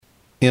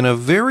In a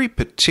very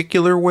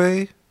particular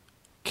way,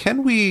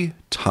 can we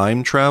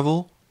time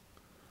travel?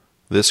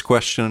 This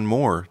question and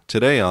more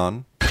today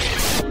on...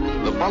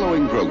 The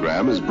following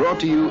program is brought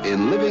to you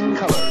in living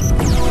color.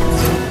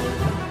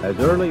 As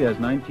early as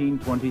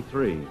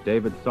 1923,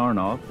 David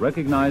Sarnoff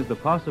recognized the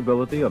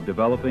possibility of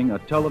developing a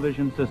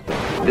television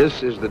system.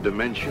 This is the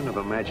dimension of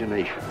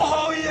imagination.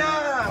 Oh,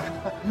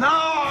 yeah!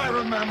 Now I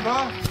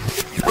remember!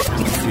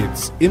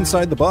 It's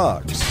Inside the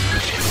Box,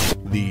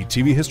 the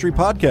TV History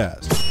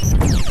Podcast.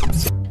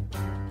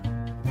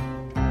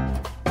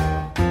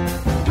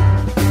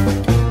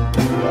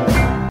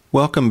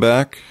 Welcome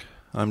back.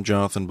 I'm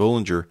Jonathan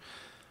Bollinger.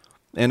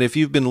 And if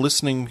you've been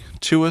listening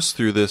to us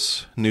through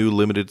this new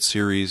limited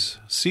series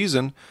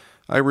season,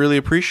 I really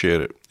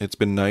appreciate it. It's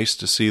been nice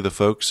to see the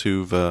folks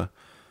who've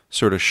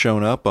sort of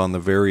shown up on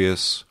the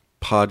various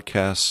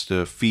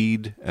podcast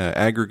feed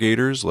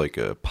aggregators like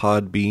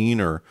Podbean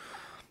or,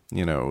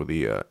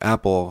 the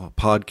Apple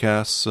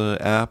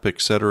Podcasts app,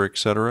 etc.,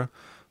 etc.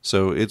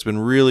 So it's been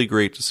really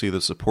great to see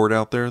the support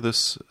out there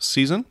this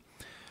season.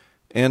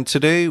 And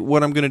today,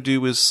 what I'm going to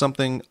do is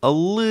something a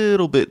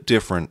little bit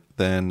different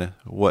than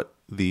what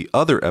the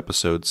other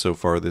episodes so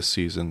far this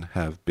season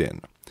have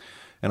been.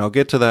 And I'll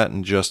get to that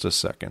in just a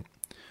second.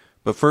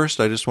 But first,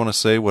 I just want to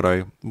say what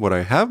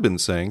I have been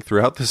saying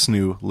throughout this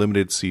new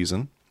limited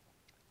season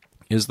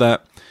is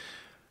that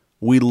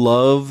we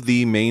love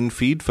the main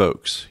feed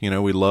folks.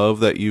 We love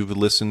that you've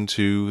listened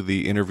to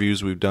the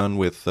interviews we've done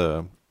with,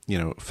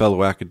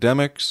 fellow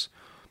academics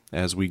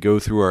as we go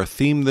through our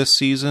theme this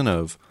season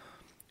of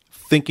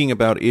thinking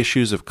about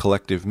issues of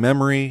collective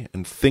memory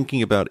and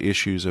thinking about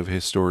issues of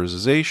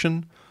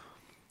historicization,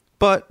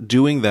 but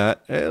doing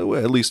that,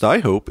 at least I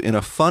hope, in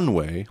a fun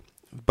way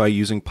by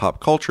using pop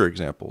culture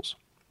examples.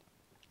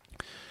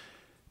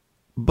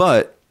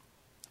 But,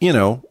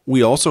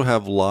 we also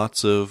have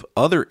lots of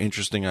other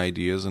interesting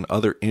ideas and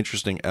other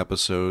interesting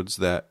episodes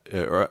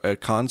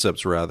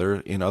concepts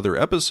in other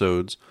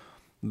episodes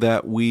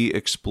that we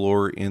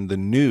explore in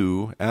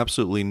the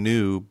absolutely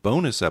new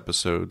bonus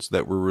episodes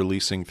that we're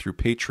releasing through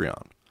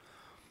Patreon.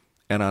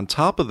 And on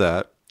top of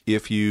that,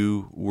 if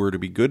you were to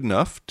be good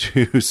enough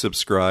to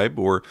subscribe,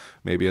 or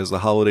maybe as the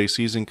holiday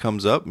season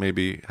comes up,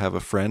 maybe have a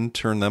friend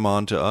turn them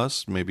on to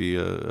us,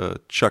 maybe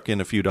chuck in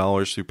a few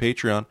dollars through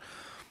Patreon,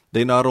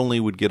 they not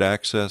only would get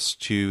access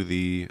to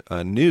the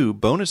new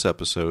bonus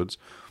episodes,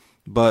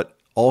 but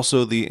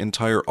also the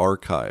entire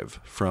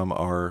archive from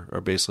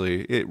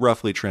basically, it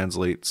roughly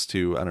translates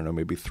to,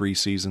 maybe 3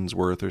 seasons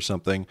worth or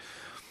something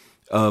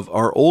of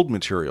our old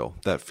material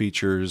that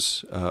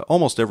features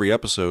almost every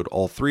episode,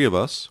 all 3 of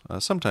us,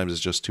 sometimes it's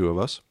just 2 of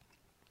us,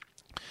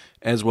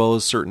 as well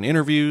as certain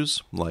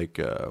interviews, like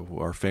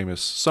our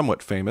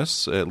somewhat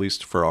famous, at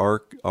least for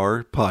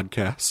our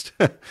podcast,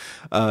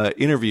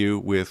 interview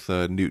with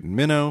Newton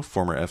Minow,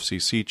 former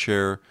FCC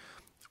chair,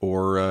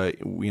 or,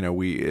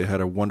 we had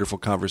a wonderful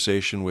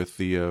conversation with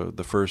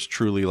the first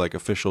truly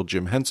official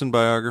Jim Henson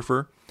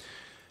biographer.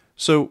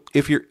 So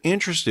if you're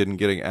interested in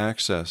getting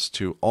access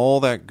to all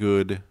that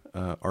good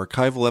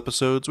archival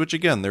episodes, which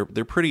again,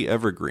 they're pretty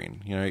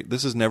evergreen.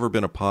 This has never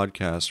been a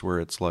podcast where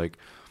it's like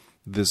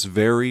this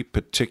very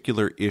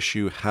particular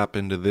issue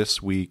happened this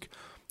week.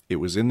 It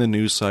was in the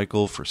news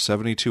cycle for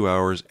 72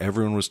 hours.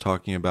 Everyone was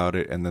talking about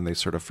it, and then they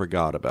sort of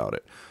forgot about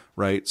it,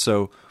 right?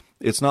 So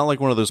it's not like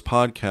one of those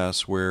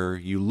podcasts where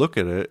you look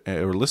at it,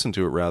 or listen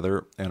to it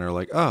rather, and are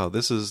like, oh,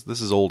 this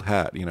is old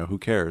hat, who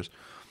cares?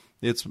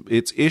 It's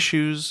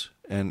issues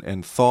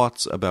and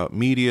thoughts about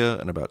media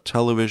and about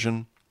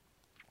television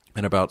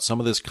and about some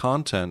of this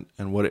content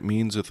and what it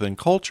means within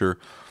culture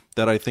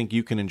that I think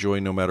you can enjoy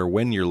no matter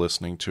when you're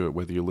listening to it,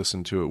 whether you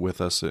listen to it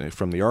with us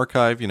from the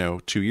archive,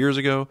 2 years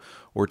ago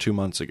or 2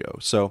 months ago.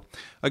 So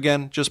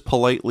again, just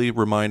politely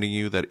reminding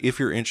you that if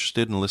you're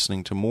interested in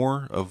listening to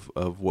more of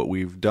what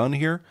we've done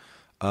here,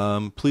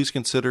 please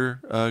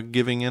consider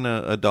giving in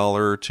 $1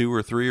 or $2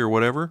 or $3 or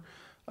whatever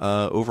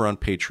over on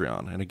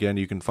Patreon. And again,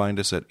 you can find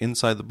us at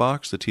Inside the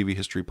Box, the TV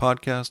History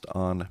Podcast,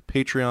 on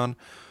Patreon.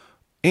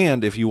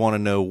 And if you want to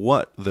know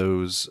what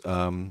those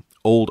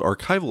old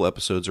archival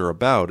episodes are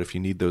about, if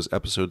you need those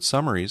episode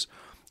summaries,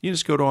 you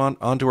just go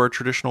onto our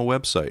traditional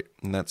website,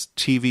 and that's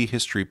TV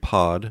History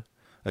Pod.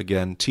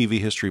 Again,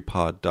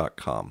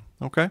 tvhistorypod.com.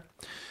 Okay?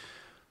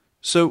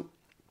 So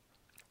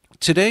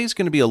today is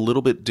going to be a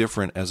little bit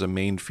different as a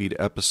main feed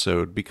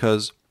episode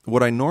because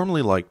what I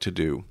normally like to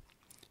do,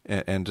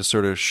 and to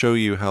sort of show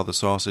you how the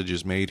sausage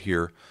is made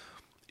here,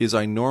 is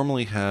I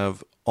normally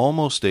have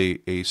almost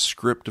a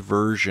script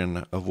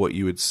version of what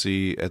you would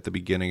see at the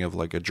beginning of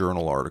a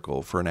journal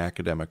article for an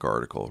academic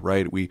article,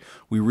 right? We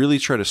really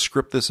try to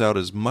script this out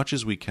as much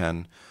as we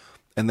can,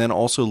 and then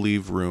also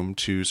leave room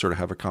to sort of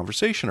have a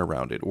conversation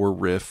around it, or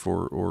riff,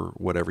 or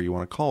whatever you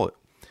want to call it.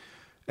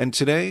 And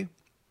today,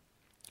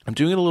 I'm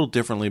doing it a little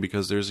differently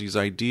because there's these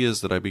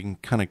ideas that I've been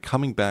kind of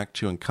coming back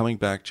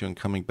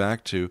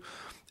to,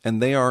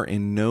 and they are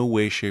in no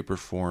way, shape, or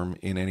form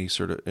in any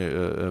sort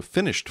of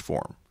finished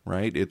form,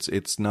 right?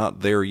 It's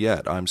not there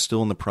yet. I'm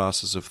still in the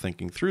process of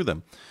thinking through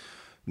them.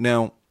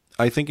 Now,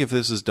 I think if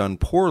this is done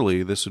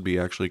poorly, this would be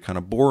actually kind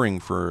of boring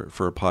for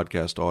a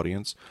podcast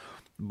audience.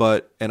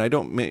 But, and I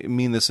don't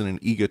mean this in an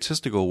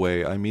egotistical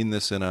way, I mean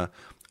this in I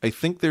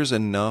think there's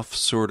enough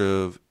sort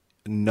of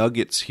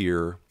nuggets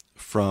here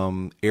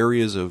from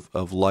areas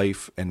of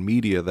life and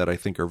media that I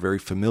think are very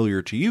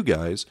familiar to you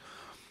guys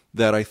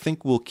that I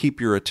think will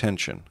keep your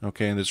attention.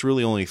 Okay, and there's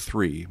really only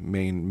three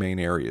main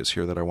areas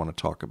here that I want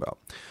to talk about.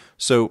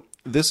 So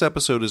this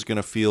episode is going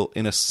to feel,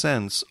 in a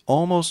sense,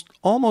 almost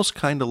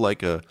kind of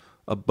like a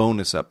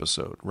bonus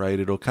episode, right?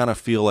 It'll kind of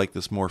feel like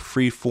this more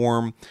free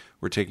form.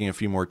 We're taking a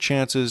few more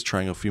chances,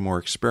 trying a few more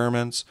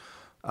experiments,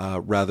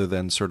 rather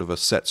than sort of a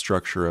set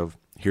structure of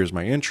here's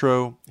my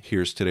intro,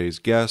 here's today's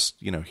guest,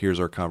 here's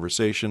our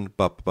conversation,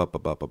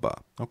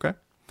 okay?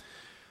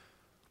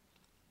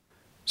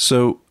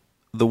 So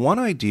the one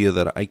idea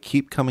that I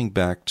keep coming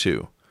back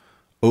to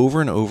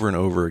over and over and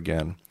over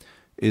again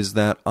is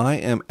that I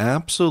am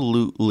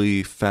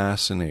absolutely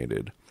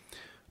fascinated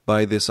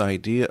by this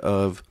idea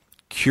of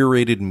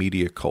curated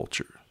media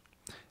culture.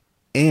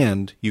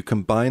 And you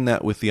combine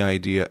that with the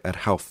idea at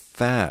how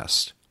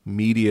fast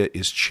media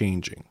is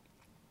changing.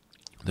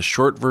 The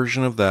short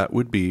version of that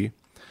would be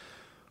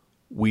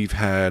we've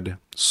had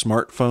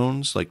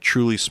smartphones, like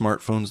truly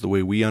smartphones the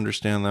way we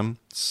understand them,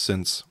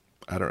 since,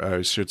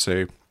 I should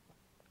say,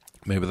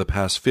 maybe the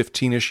past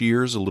 15-ish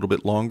years, a little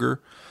bit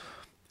longer.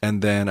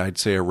 And then I'd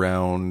say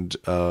around,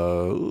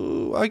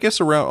 I guess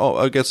a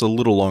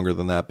little longer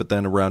than that, but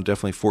then around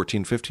definitely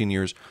 14, 15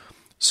 years,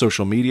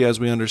 social media as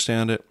we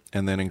understand it,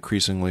 and then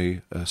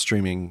increasingly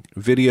streaming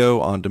video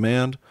on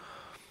demand.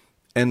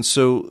 And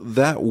so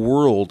that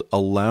world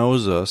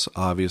allows us,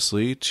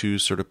 obviously, to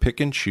sort of pick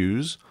and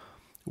choose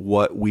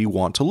what we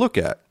want to look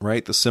at,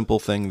 right? The simple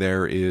thing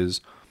there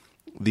is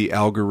the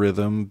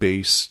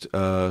algorithm-based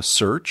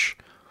search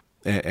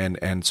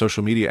and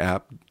social media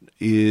app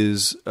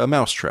is a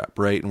mousetrap,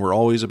 right? And we're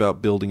always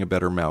about building a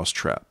better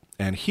mousetrap.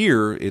 And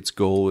here, its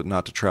goal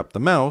not to trap the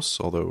mouse,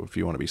 although if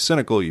you want to be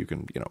cynical, you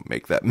can,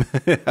 make that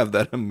have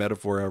that a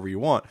metaphor however you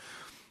want.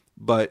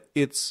 But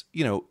it's,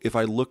 if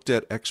I looked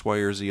at X, Y,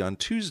 or Z on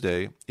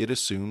Tuesday, it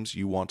assumes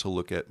you want to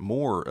look at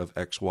more of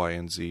X, Y,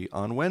 and Z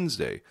on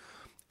Wednesday.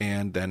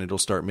 And then it'll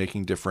start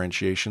making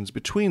differentiations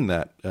between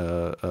that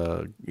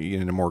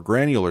in a more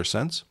granular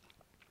sense.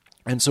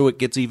 And so it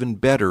gets even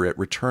better at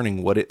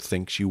returning what it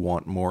thinks you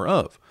want more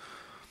of.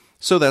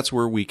 So that's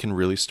where we can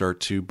really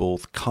start to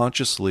both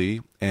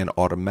consciously and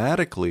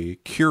automatically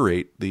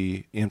curate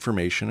the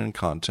information and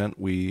content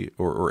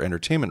or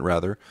entertainment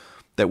rather,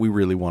 that we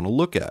really want to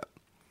look at.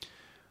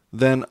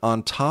 Then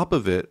on top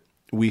of it,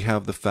 we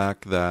have the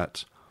fact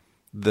that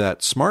that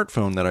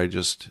smartphone that I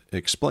just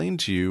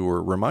explained to you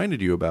or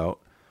reminded you about,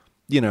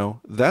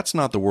 that's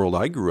not the world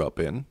I grew up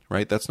in,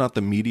 right? That's not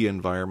the media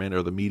environment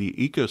or the media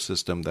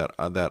ecosystem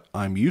that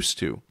I'm used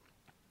to.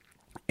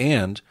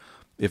 And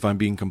if I'm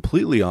being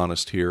completely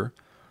honest here,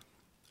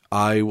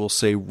 I will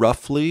say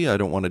roughly, I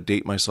don't want to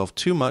date myself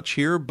too much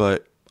here,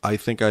 but I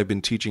think I've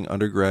been teaching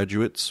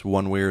undergraduates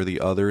one way or the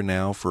other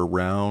now for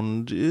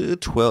around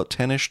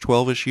 10-ish,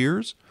 12-ish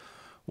years,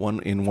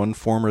 in one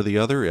form or the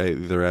other,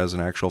 either as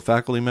an actual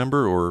faculty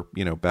member or,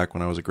 back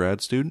when I was a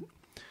grad student.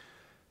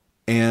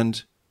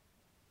 And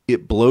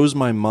it blows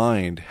my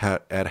mind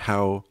at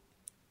how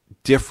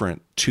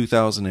different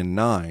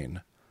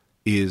 2009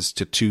 is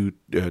to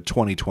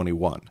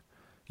 2021.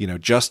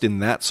 Just in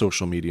that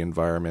social media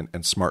environment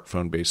and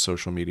smartphone-based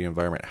social media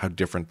environment, how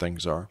different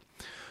things are.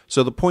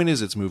 So the point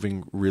is it's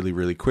moving really,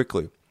 really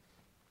quickly.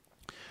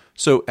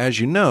 So as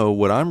you know,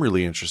 what I'm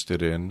really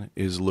interested in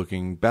is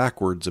looking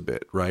backwards a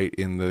bit, right?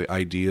 In the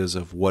ideas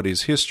of what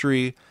is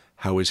history,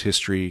 how is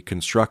history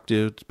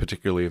constructed,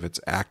 particularly if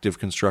it's active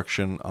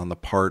construction on the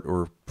part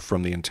or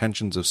from the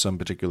intentions of some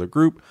particular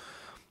group.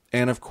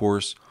 And of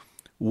course,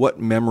 what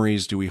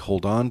memories do we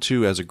hold on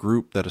to as a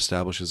group that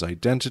establishes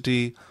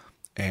identity?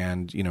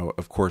 And,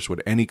 of course,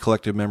 what any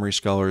collective memory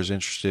scholar is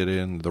interested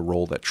in, the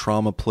role that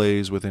trauma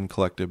plays within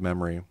collective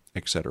memory,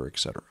 et cetera, et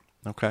cetera.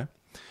 Okay?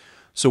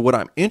 So what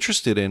I'm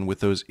interested in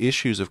with those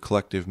issues of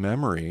collective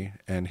memory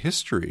and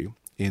history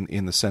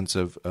in the sense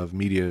of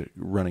media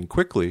running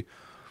quickly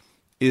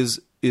is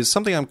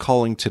something I'm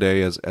calling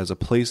today as a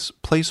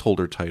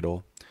placeholder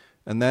title,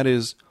 and that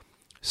is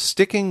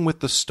Sticking with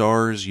the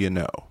Stars You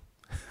Know.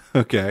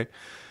 Okay?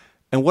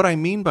 And what I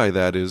mean by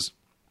that is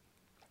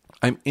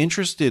I'm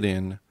interested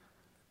in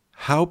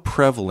how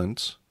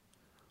prevalent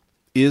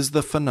is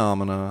the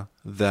phenomena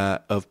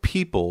that of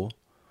people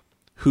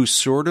who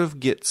sort of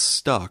get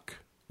stuck,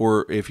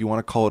 or if you want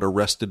to call it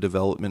arrested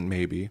development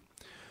maybe,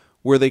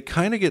 where they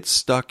kind of get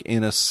stuck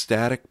in a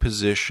static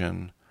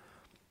position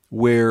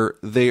where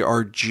they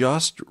are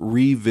just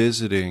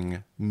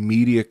revisiting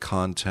media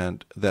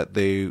content that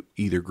they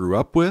either grew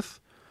up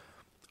with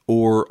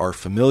or are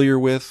familiar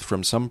with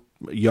from some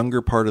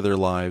younger part of their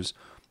lives,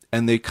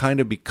 and they kind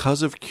of,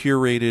 because of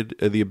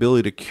the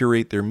ability to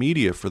curate their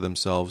media for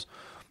themselves,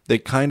 they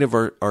kind of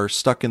are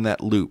stuck in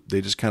that loop.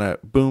 They just kind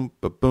of boom,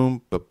 ba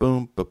boom, ba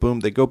boom, ba boom.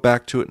 They go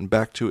back to it and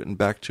back to it and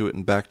back to it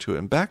and back to it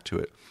and back to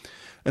it.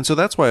 And so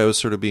that's why I was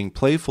sort of being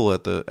playful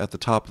at the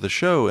top of the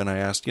show, and I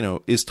asked,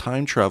 is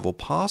time travel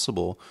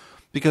possible?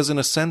 Because in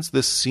a sense,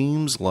 this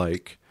seems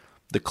like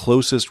the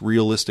closest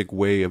realistic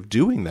way of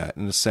doing that,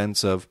 in the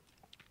sense of,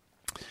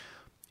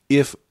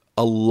 if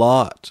a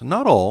lot,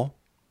 not all,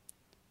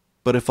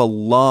 but if a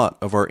lot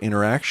of our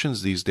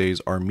interactions these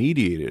days are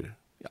mediated,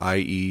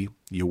 i.e.,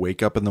 you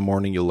wake up in the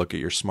morning, you look at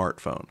your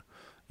smartphone,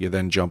 you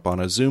then jump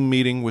on a Zoom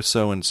meeting with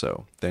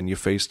so-and-so, then you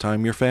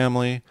FaceTime your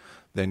family,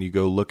 then you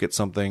go look at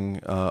something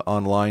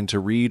online to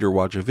read or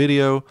watch a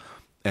video,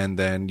 and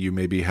then you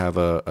maybe have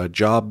a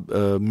job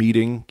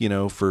meeting,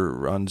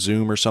 for on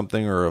Zoom or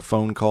something, or a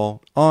phone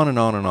call, on and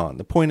on and on.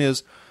 The point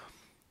is,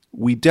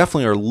 we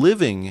definitely are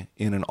living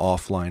in an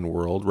offline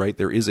world, right?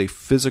 There is a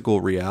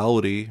physical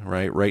reality,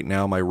 right? Right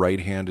now, my right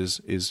hand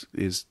is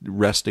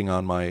resting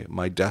on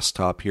my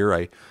desktop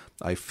here.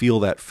 I feel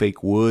that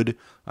fake wood.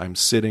 I'm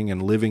sitting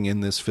and living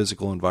in this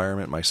physical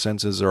environment. My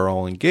senses are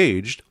all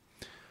engaged.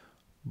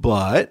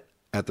 But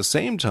at the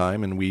same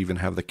time, and we even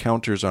have the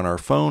counters on our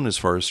phone as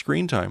far as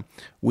screen time,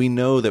 we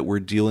know that we're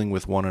dealing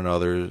with one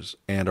another's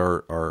and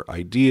our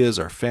ideas,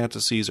 our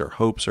fantasies, our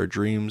hopes, our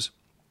dreams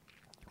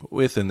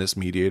within this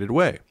mediated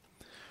way.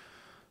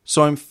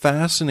 So I'm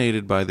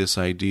fascinated by this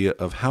idea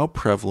of how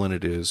prevalent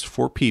it is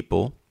for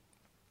people,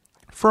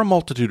 for a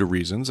multitude of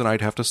reasons, and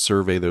I'd have to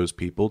survey those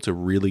people to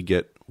really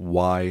get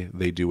why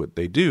they do what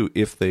they do,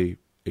 if they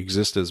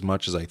exist as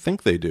much as I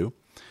think they do,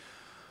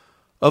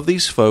 of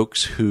these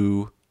folks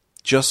who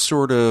just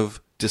sort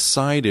of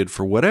decided,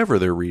 for whatever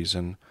their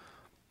reason,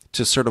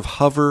 to sort of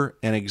hover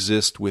and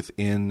exist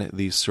within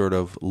these sort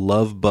of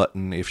love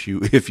button, if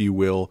you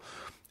will,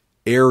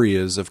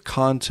 areas of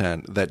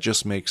content that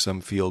just makes them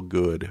feel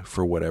good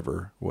for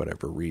whatever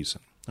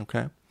reason.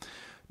 Okay?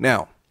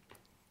 Now,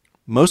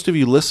 most of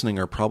you listening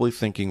are probably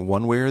thinking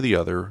one way or the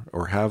other,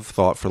 or have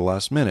thought for the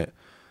last minute,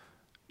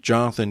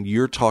 Jonathan,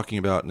 you're talking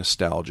about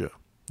nostalgia.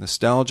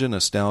 Nostalgia.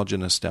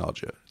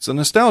 It's a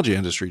nostalgia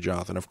industry,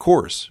 Jonathan, of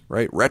course,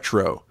 right?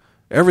 Retro,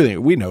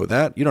 everything. We know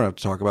that. You don't have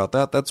to talk about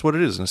that. That's what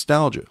it is,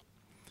 nostalgia.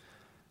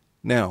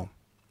 Now,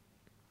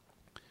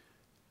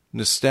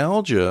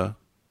 nostalgia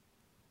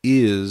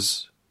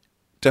is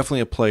definitely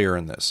a player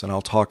in this, and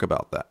I'll talk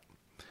about that.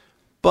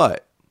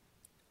 But,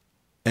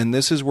 and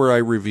this is where I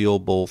reveal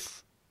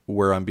both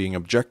where I'm being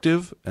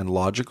objective and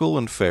logical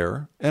and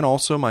fair, and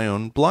also my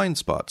own blind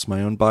spots,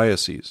 my own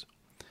biases.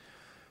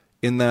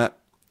 In that,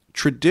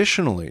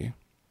 traditionally,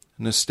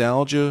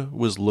 nostalgia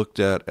was looked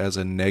at as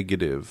a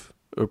negative,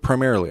 or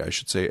primarily, I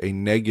should say, a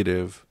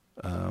negative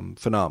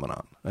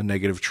phenomenon, a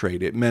negative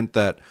trait. It meant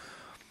that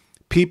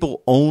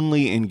people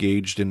only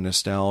engaged in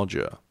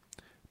nostalgia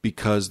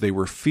because they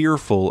were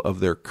fearful of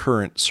their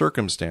current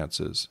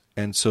circumstances,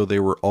 and so they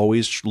were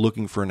always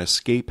looking for an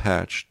escape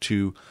hatch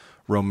to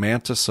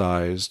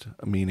romanticized,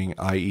 meaning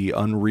i.e.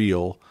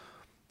 unreal,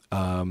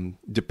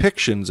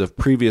 depictions of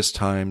previous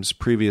times,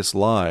 previous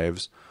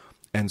lives.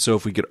 And so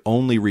if we could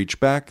only reach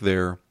back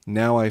there,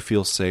 now I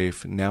feel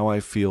safe, now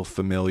I feel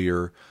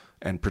familiar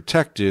and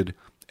protected,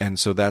 and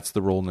so that's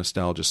the role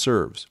nostalgia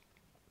serves.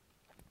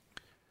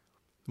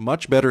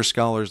 Much better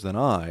scholars than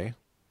I,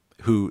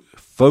 who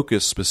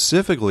focus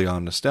specifically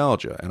on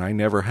nostalgia, and I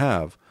never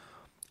have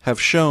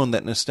shown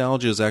that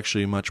nostalgia is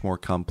actually much more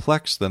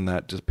complex than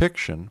that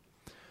depiction,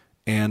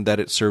 and that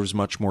it serves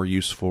much more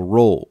useful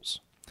roles.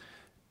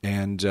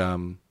 And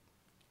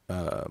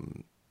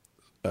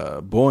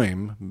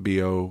Boym,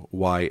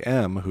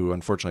 B-O-Y-M, who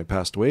unfortunately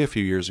passed away a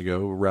few years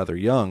ago, rather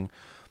young,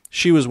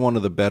 she was one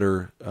of the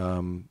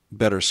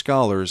better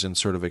scholars in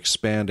sort of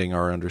expanding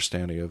our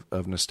understanding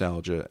of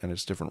nostalgia and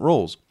its different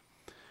roles.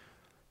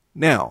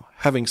 Now,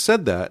 having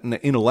said that, and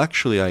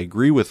intellectually I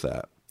agree with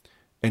that,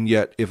 and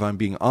yet if I'm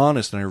being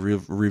honest and I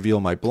reveal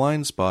my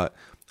blind spot,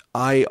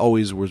 I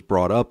always was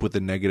brought up with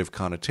the negative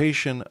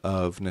connotation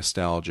of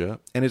nostalgia,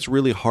 and it's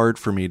really hard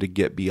for me to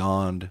get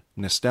beyond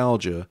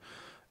nostalgia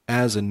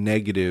as a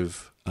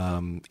negative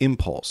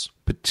impulse,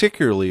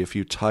 particularly if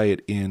you tie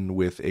it in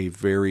with a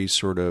very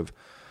sort of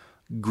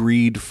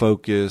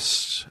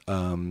greed-focused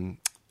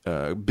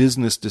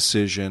business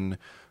decision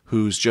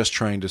who's just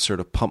trying to sort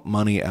of pump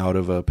money out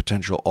of a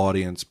potential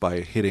audience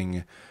by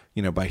hitting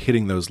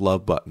those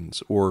love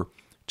buttons. Or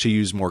to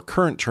use more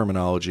current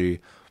terminology,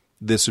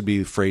 this would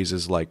be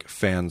phrases like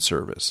fan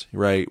service,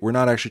 right? We're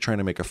not actually trying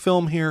to make a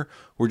film here.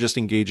 We're just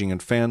engaging in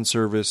fan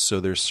service, so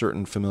there's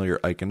certain familiar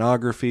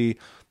iconography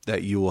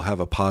that you will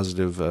have a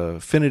positive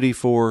affinity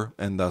for,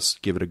 and thus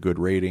give it a good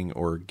rating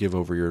or give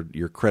over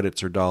your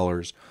credits or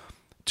dollars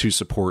to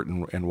support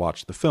and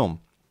watch the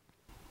film.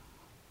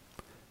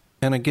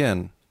 And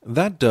again,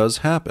 that does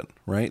happen,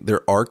 right?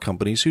 There are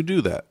companies who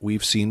do that.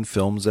 We've seen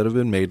films that have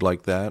been made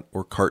like that,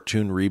 or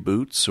cartoon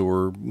reboots,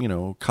 or,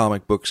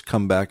 comic books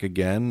come back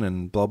again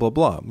and blah, blah,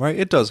 blah, right?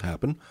 It does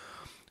happen.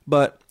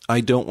 But I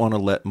don't want to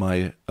let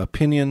my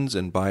opinions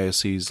and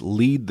biases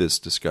lead this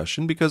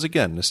discussion because,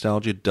 again,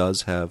 nostalgia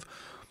does have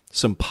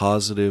some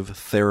positive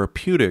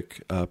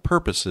therapeutic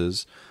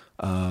purposes,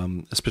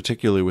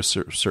 particularly with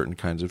certain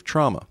kinds of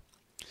trauma.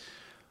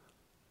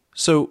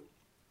 So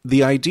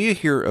the idea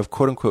here of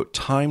quote-unquote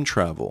time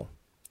travel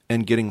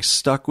and getting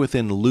stuck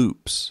within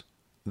loops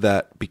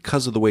that,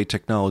 because of the way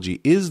technology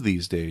is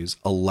these days,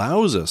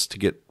 allows us to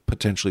get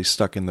potentially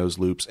stuck in those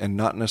loops and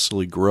not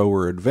necessarily grow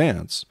or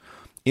advance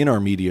in our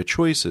media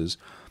choices,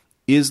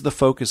 is the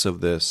focus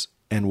of this.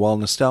 And while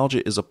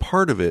nostalgia is a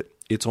part of it,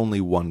 it's only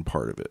one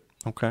part of it.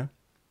 Okay?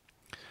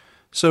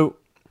 So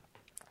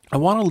I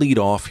want to lead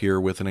off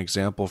here with an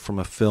example from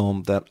a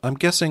film that I'm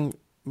guessing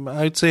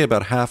I'd say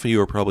about half of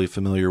you are probably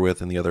familiar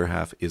with and the other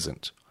half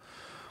isn't.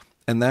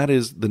 And that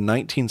is the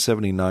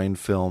 1979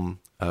 film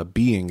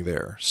Being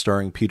There,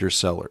 starring Peter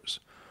Sellers.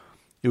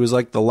 It was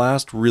like the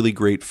last really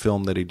great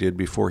film that he did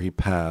before he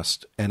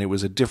passed, and it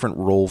was a different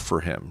role for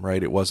him,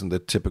 right? It wasn't the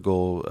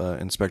typical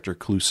Inspector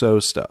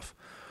Clouseau stuff.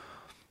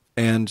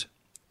 And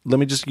let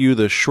me just give you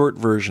the short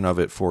version of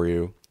it for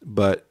you,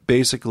 but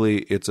basically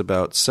it's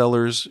about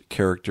Sellers'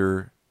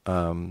 character,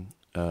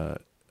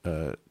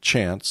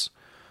 Chance,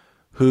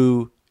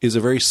 who is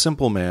a very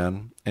simple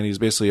man, and he's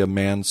basically a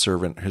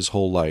manservant his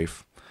whole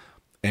life.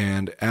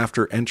 And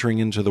after entering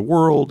into the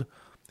world,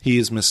 he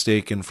is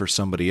mistaken for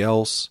somebody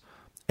else.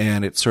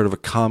 And it's sort of a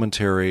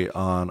commentary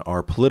on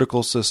our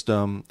political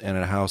system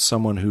and how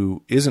someone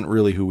who isn't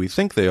really who we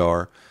think they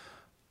are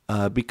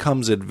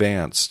becomes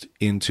advanced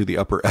into the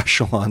upper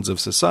echelons of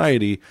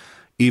society,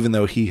 even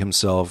though he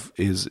himself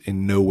is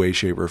in no way,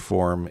 shape, or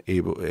form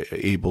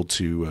able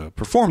to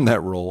perform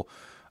that role.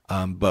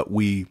 But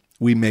we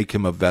make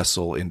him a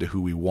vessel into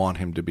who we want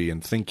him to be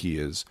and think he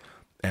is.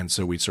 And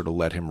so we sort of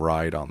let him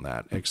ride on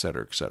that, et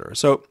cetera, et cetera.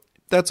 So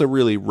that's a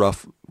really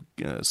rough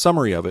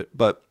summary of it,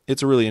 but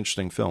it's a really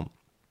interesting film.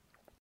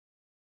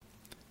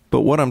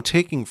 But what I'm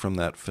taking from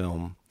that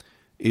film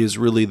is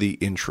really the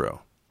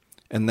intro.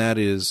 And that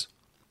is,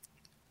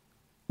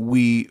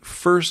 we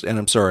first, and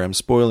I'm sorry, I'm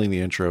spoiling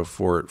the intro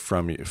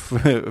from you,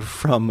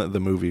 from the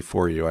movie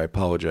for you. I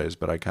apologize,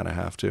 but I kind of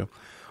have to.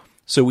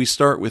 So we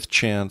start with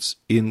Chance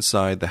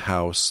inside the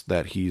house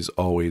that he's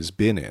always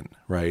been in,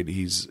 right?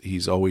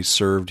 He's always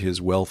served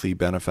his wealthy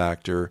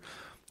benefactor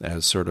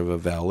as sort of a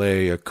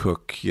valet, a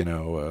cook,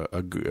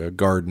 a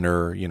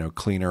gardener,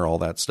 cleaner, all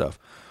that stuff.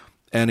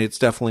 And it's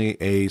definitely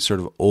a sort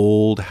of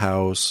old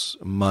house,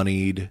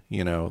 moneyed,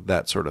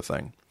 that sort of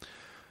thing.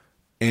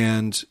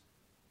 And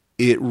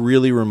it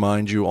really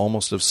reminds you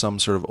almost of some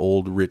sort of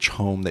old rich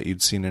home that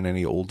you'd seen in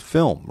any old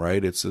film,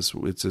 right? It's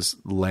this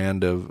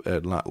land of,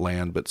 not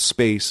land, but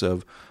space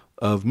of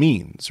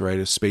means, right?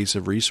 A space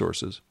of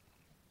resources.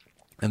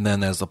 And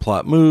then as the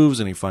plot moves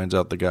and he finds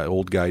out the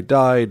old guy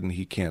died and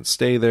he can't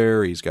stay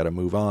there, he's got to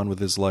move on with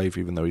his life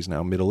even though he's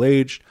now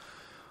middle-aged,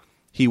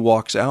 he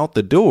walks out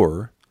the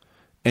door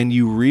and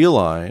you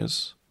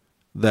realize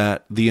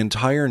that the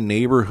entire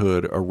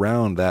neighborhood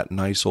around that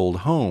nice old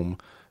home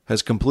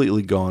has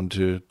completely gone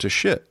to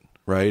shit,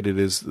 right? It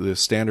is the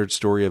standard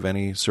story of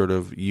any sort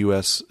of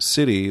U.S.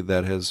 city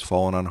that has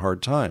fallen on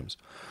hard times.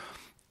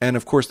 And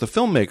of course, the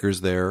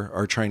filmmakers there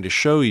are trying to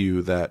show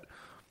you that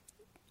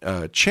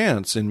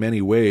Chance, in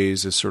many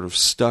ways, is sort of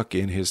stuck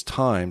in his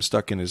time,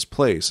 stuck in his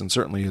place, and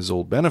certainly his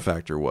old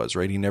benefactor was,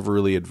 right? He never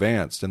really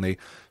advanced, and they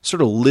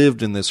sort of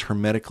lived in this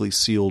hermetically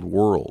sealed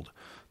world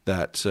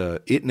that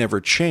it never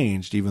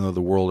changed, even though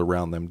the world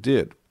around them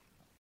did.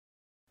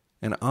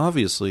 And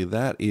obviously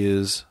that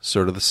is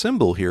sort of the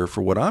symbol here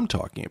for what I'm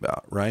talking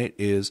about, right?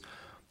 Is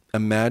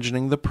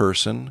imagining the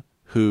person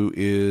who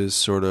is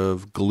sort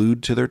of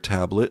glued to their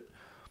tablet,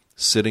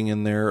 sitting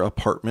in their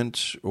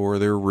apartment or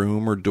their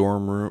room or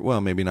dorm room.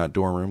 Well, maybe not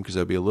dorm room because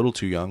that'd be a little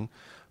too young,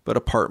 but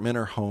apartment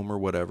or home or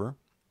whatever.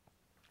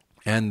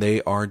 And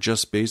they are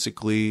just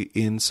basically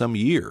in some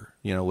year,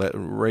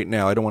 right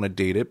now, I don't want to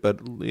date it,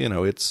 but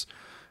it's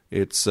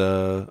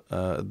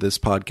this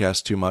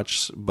podcast too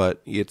much,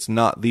 but it's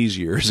not these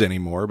years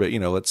anymore. But,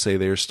 let's say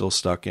they're still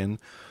stuck in,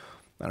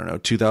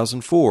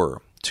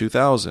 2004,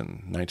 2000,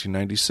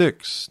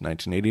 1996,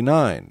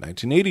 1989,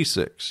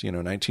 1986,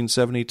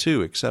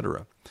 1972,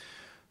 etc.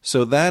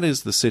 So that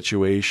is the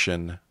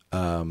situation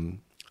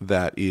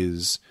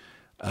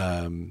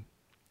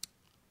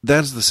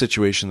that's the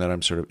situation that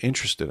I'm sort of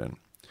interested in.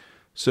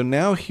 So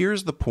now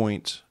here's the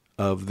point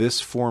of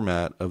this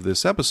format of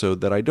this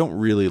episode that I don't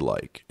really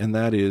like, and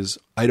that is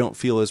I don't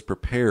feel as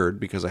prepared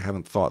because I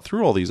haven't thought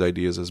through all these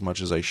ideas as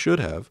much as I should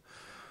have.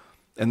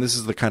 And this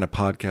is the kind of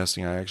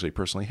podcasting I actually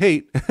personally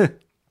hate,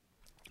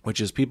 which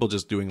is people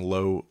just doing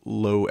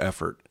low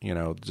effort,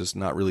 just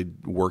not really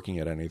working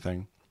at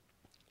anything.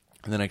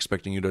 And then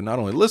expecting you to not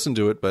only listen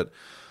to it, but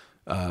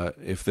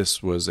if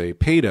this was a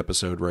paid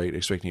episode, right,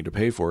 expecting you to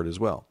pay for it as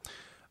well.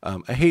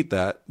 I hate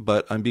that,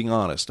 but I'm being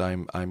honest.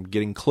 I'm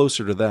getting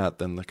closer to that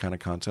than the kind of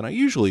content I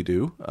usually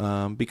do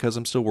because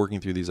I'm still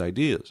working through these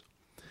ideas.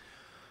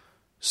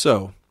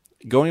 So,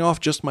 going off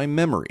just my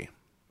memory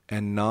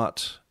and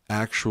not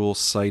actual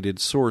cited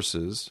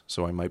sources,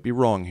 so I might be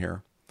wrong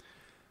here,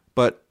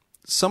 but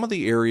some of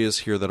the areas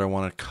here that I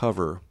want to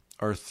cover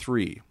are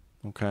three,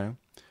 okay?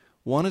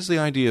 One is the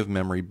idea of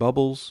memory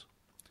bubbles.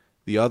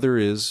 The other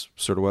is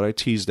sort of what I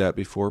teased at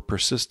before,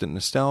 persistent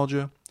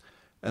nostalgia.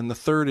 And the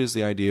third is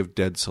the idea of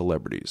dead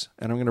celebrities.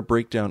 And I'm going to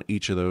break down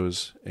each of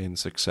those in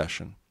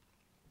succession.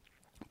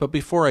 But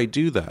before I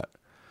do that,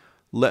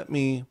 let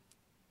me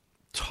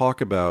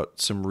talk about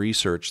some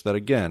research that,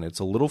 again, it's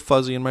a little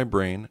fuzzy in my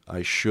brain.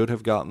 I should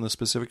have gotten the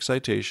specific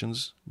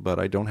citations, but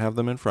I don't have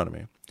them in front of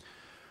me.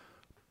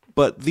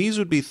 But these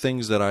would be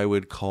things that I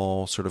would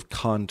call sort of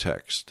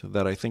context,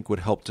 that I think would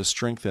help to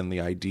strengthen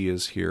the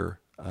ideas here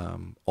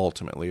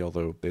ultimately,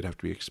 although they'd have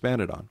to be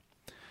expanded on.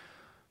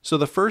 So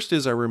the first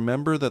is, I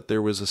remember that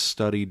there was a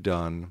study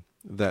done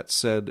that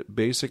said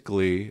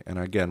basically, and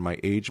again, my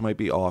age might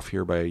be off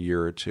here by a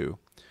year or two,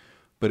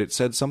 but it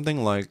said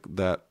something like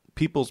that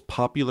people's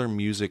popular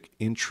music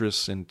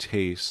interests and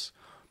tastes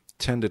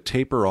tend to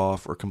taper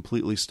off or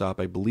completely stop.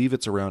 I believe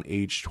it's around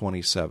age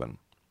 27.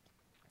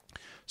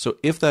 So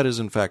if that is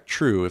in fact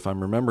true, if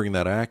I'm remembering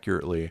that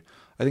accurately,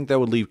 I think that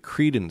would leave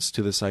credence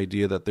to this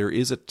idea that there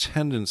is a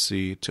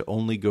tendency to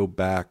only go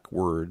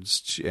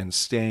backwards and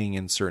staying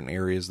in certain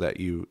areas that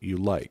you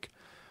like.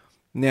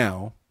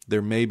 Now,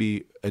 there may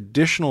be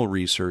additional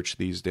research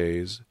these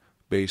days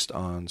based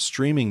on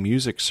streaming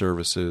music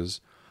services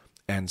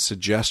and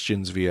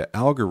suggestions via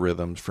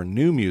algorithms for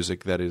new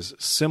music that is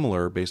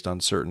similar based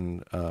on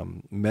certain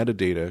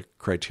metadata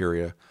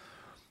criteria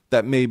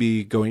that may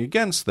be going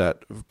against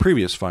that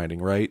previous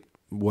finding, right?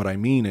 What I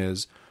mean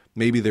is,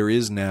 maybe there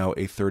is now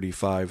a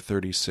 35,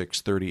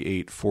 36,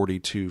 38,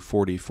 42,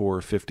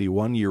 44,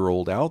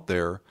 51-year-old out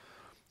there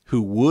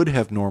who would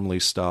have normally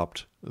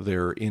stopped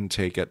their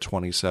intake at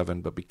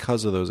 27, but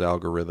because of those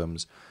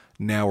algorithms,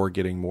 now we're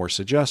getting more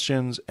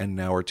suggestions, and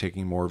now we're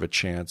taking more of a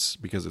chance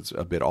because it's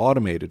a bit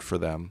automated for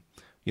them.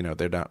 You know,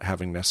 they're not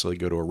having necessarily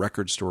go to a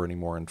record store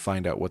anymore and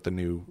find out what the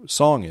new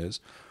song is.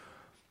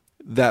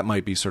 That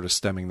might be sort of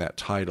stemming that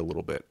tide a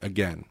little bit.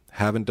 Again,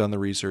 haven't done the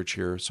research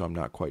here, so I'm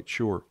not quite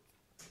sure.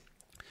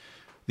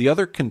 The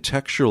other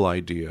contextual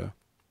idea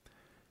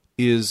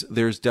is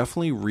there's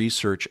definitely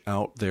research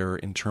out there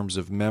in terms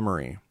of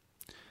memory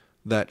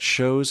that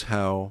shows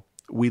how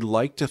we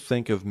like to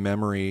think of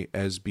memory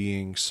as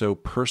being so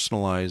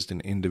personalized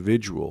and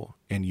individual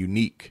and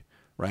unique,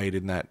 right?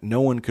 In that no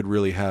one could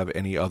really have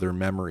any other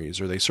memories,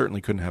 or they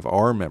certainly couldn't have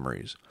our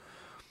memories.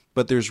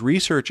 But there's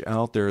research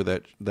out there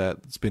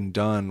that's been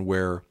done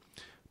where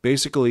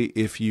basically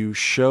if you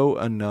show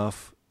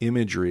enough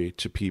imagery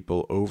to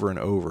people over and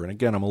over, and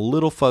again, I'm a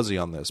little fuzzy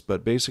on this,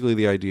 but basically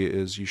the idea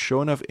is you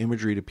show enough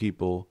imagery to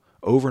people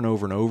over and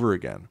over and over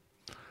again,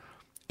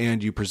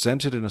 and you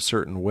present it in a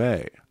certain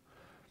way,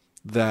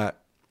 that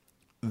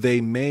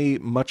they may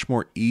much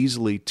more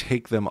easily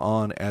take them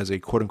on as a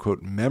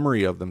quote-unquote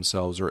memory of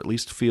themselves, or at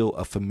least feel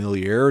a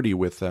familiarity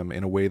with them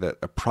in a way that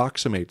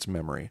approximates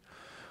memory.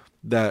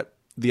 That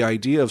the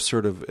idea of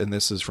sort of, and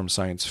this is from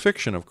science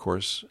fiction, of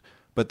course,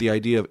 but the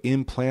idea of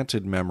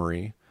implanted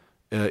memory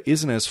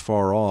isn't as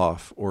far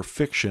off or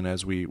fiction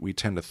as we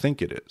tend to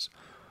think it is.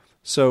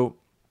 So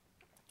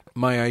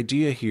my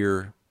idea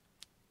here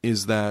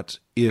is that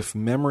if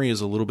memory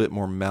is a little bit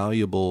more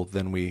malleable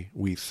than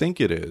we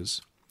think it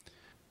is,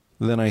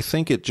 then I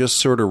think it just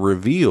sort of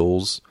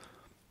reveals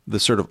the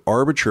sort of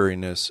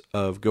arbitrariness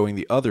of going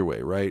the other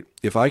way, right?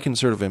 If I can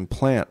sort of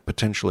implant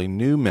potentially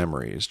new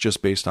memories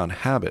just based on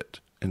habit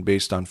and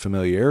based on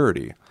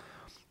familiarity,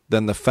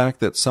 then the fact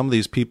that some of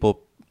these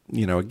people,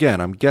 you know, again,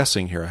 I'm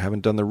guessing here, I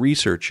haven't done the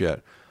research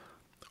yet,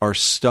 are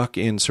stuck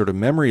in sort of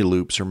memory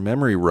loops or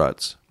memory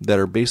ruts that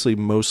are basically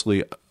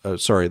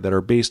that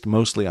are based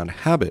mostly on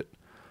habit,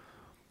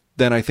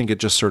 then I think it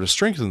just sort of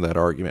strengthens that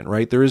argument,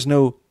 right? There is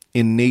no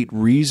innate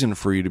reason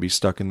for you to be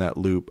stuck in that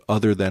loop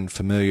other than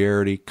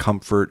familiarity,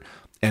 comfort,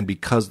 and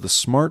because the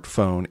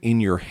smartphone in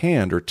your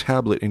hand or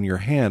tablet in your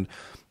hand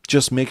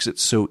just makes it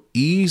so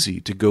easy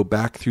to go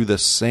back through the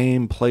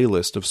same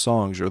playlist of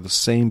songs or the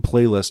same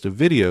playlist of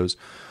videos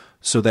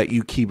so that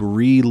you keep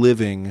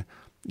reliving,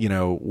 you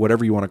know,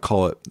 whatever you want to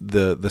call it,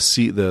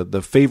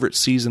 the favorite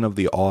season of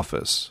The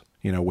Office,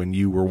 you know, when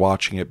you were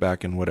watching it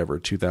back in whatever,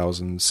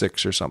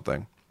 2006 or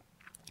something,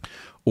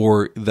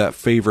 or that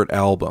favorite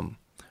album,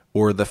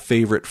 or the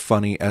favorite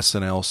funny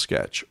SNL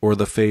sketch, or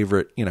the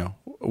favorite, you know,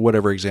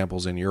 whatever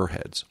examples in your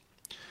heads.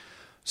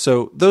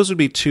 So those would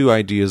be two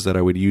ideas that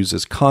I would use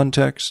as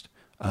context,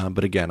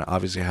 but again,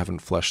 obviously I haven't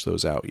fleshed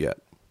those out yet.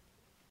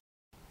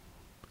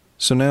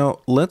 So now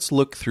let's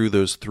look through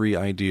those three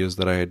ideas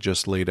that I had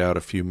just laid out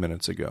a few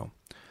minutes ago.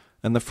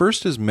 And the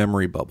first is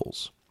memory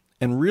bubbles.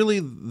 And really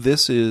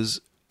this is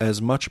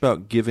as much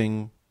about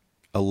giving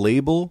a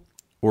label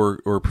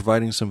or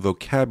providing some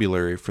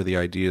vocabulary for the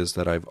ideas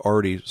that I've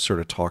already sort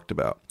of talked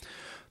about.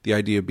 The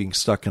idea of being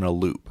stuck in a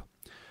loop.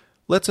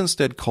 Let's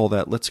instead call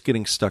that, let's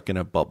getting stuck in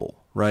a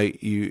bubble,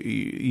 right?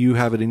 You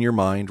have it in your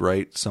mind,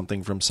 right?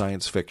 Something from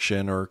science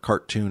fiction or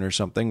cartoon or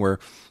something where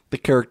the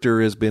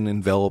character has been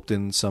enveloped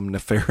in some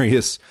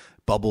nefarious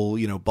bubble,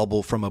 you know,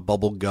 bubble from a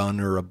bubble gun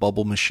or a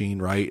bubble machine,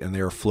 right? And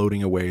they're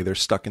floating away. They're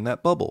stuck in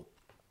that bubble.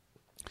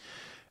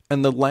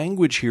 And the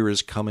language here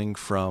is coming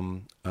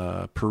from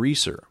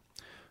Pariser,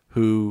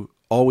 who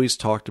always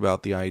talked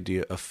about the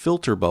idea of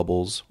filter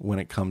bubbles when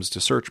it comes to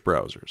search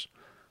browsers.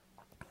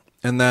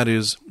 And that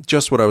is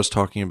just what I was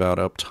talking about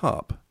up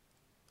top.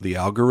 The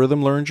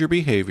algorithm learns your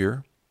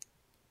behavior.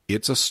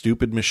 it's a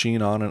stupid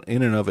machine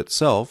in and of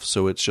itself,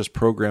 so it's just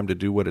programmed to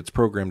do what it's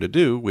programmed to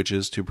do, which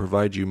is to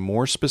provide you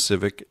more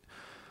specific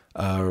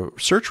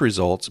search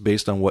results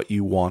based on what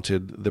you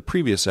wanted the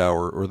previous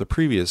hour or the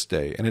previous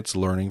day, and it's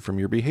learning from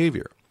your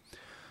behavior.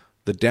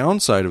 The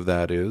downside of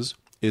that is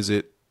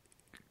it,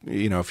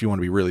 if you want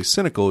to be really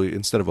cynical,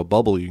 instead of a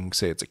bubble, you can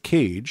say it's a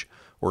cage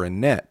or a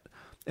net.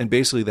 And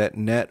basically that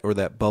net or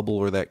that bubble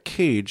or that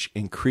cage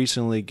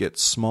increasingly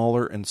gets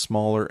smaller and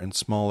smaller and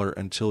smaller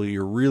until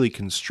you're really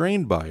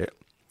constrained by it.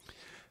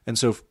 And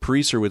so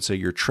Pareser would say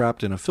you're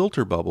trapped in a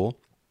filter bubble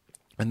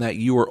and that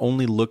you are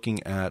only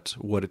looking at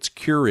what it's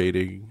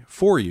curating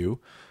for you,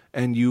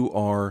 and you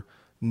are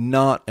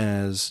not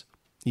as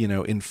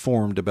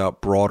informed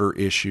about broader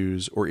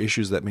issues or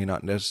issues that may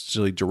not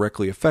necessarily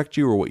directly affect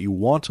you or what you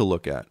want to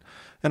look at.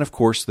 And of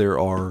course, there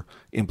are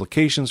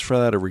implications for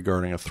that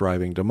regarding a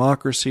thriving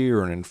democracy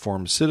or an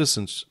informed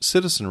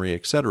citizenry,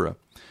 etc.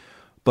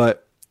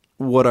 But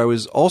what I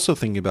was also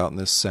thinking about in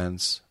this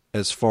sense,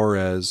 as far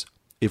as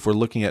if we're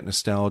looking at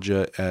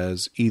nostalgia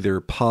as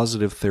either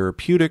positive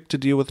therapeutic to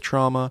deal with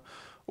trauma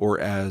or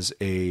as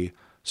a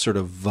sort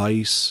of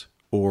vice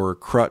or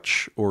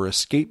crutch or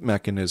escape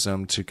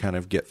mechanism to kind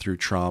of get through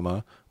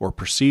trauma or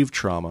perceive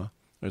trauma,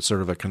 it's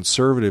sort of a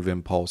conservative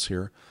impulse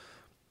here.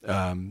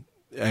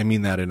 I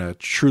mean that in a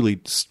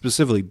truly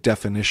specifically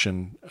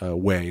definition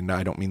way.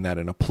 I don't mean that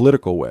in a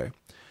political way.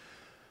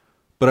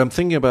 But I'm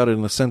thinking about it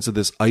in the sense of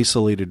this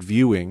isolated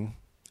viewing,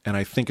 and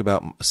I think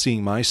about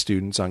seeing my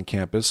students on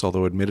campus,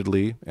 although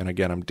admittedly, and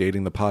again, I'm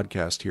dating the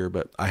podcast here,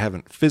 but I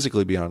haven't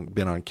physically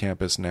been on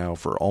campus now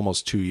for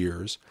almost 2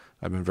 years.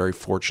 I've been very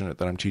fortunate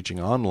that I'm teaching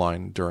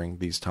online during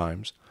these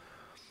times.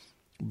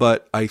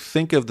 But I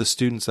think of the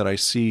students that I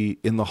see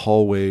in the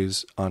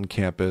hallways on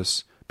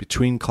campus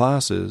between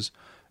classes,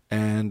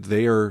 and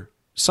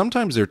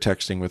sometimes they're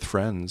texting with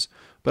friends,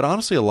 but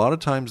honestly, a lot of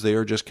times they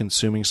are just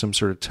consuming some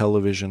sort of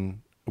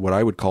television, what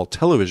I would call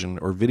television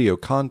or video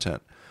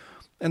content.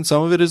 And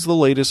some of it is the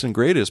latest and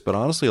greatest, but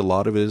honestly, a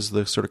lot of it is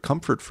the sort of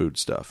comfort food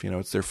stuff.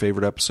 It's their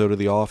favorite episode of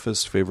The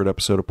Office, favorite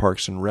episode of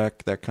Parks and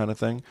Rec, that kind of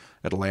thing,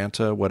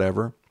 Atlanta,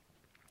 whatever.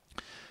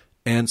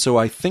 And so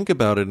I think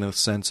about it in the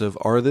sense of,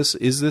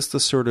 is this the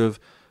sort of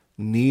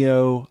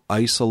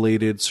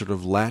neo-isolated sort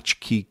of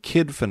latchkey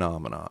kid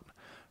phenomenon,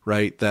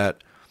 right?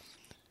 That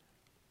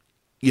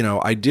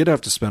I did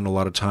have to spend a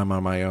lot of time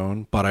on my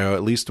own, but I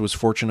at least was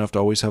fortunate enough to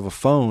always have a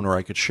phone, or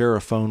I could share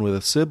a phone with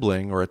a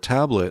sibling or a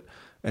tablet.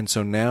 And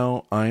so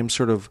now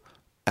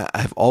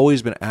I've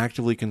always been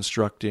actively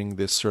constructing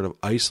this sort of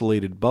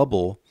isolated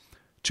bubble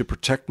to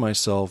protect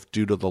myself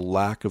due to the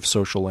lack of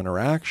social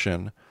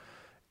interaction.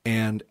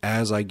 And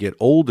as I get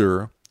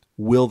older,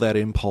 will that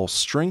impulse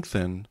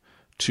strengthen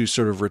to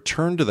sort of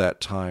return to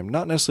that time?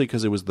 Not necessarily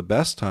because it was the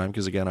best time,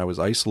 because again, I was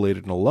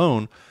isolated and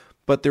alone,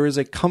 but there is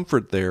a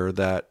comfort there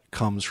that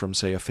comes from,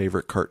 say, a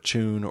favorite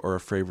cartoon or a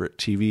favorite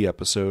TV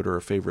episode or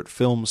a favorite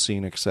film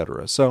scene,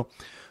 etc. So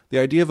the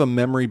idea of a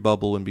memory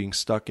bubble and being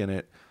stuck in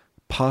it,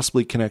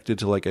 possibly connected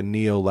to like a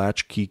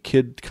neo-latchkey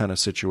kid kind of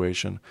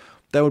situation,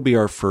 that would be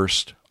our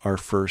first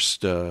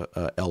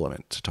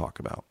element to talk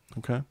about.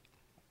 Okay.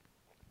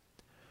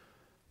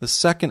 The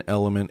second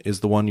element is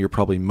the one you're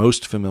probably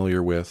most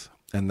familiar with,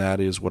 and that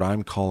is what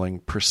I'm calling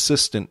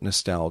persistent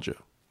nostalgia.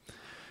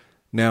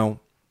 Now,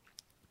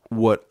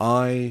 what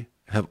I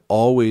have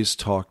always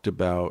talked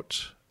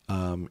about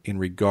in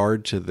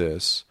regard to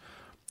this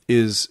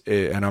is,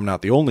 and I'm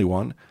not the only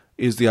one,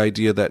 is the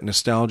idea that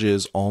nostalgia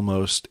is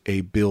almost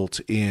a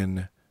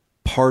built-in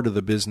part of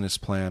the business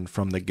plan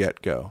from the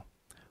get-go.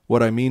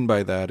 What I mean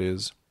by that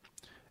is,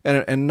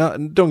 and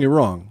don't get me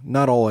wrong,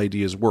 not all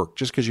ideas work.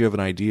 Just because you have an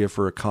idea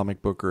for a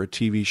comic book or a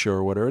TV show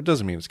or whatever, it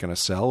doesn't mean it's going to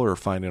sell or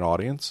find an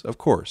audience, of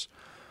course.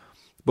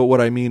 But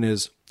what I mean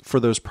is, for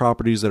those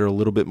properties that are a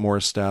little bit more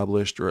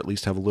established, or at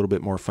least have a little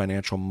bit more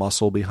financial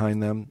muscle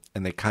behind them,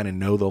 and they kind of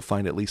know they'll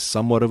find at least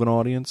somewhat of an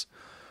audience,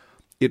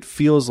 it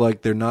feels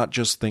like they're not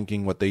just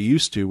thinking what they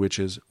used to, which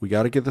is, we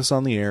got to get this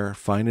on the air,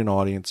 find an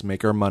audience,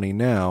 make our money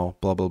now,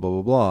 blah, blah, blah,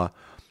 blah, blah.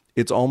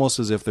 It's almost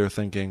as if they're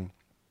thinking,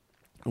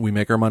 we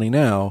make our money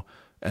now,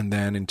 and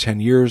then in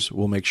 10 years,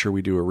 we'll make sure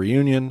we do a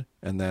reunion,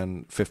 and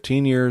then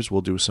 15 years,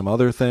 we'll do some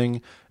other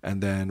thing,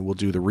 and then we'll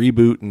do the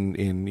reboot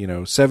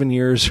in 7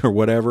 years or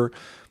whatever,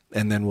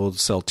 and then we'll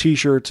sell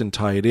T-shirts and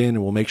tie it in,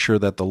 and we'll make sure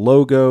that the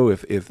logo,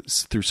 if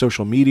through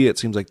social media it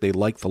seems like they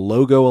like the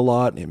logo a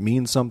lot and it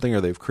means something,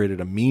 or they've created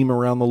a meme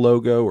around the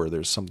logo, or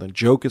there's something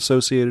joke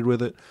associated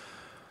with it,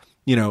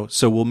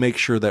 so we'll make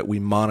sure that we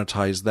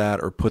monetize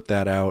that or put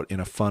that out in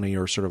a funny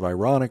or sort of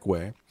ironic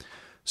way.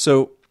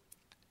 So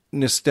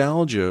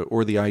nostalgia,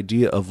 or the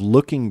idea of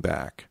looking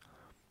back,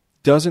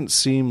 doesn't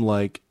seem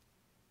like,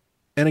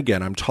 and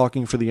again, I'm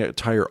talking for the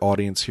entire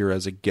audience here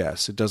as a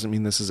guess. It doesn't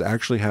mean this is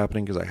actually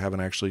happening because I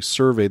haven't actually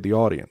surveyed the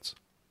audience.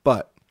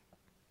 But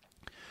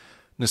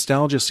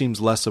nostalgia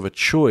seems less of a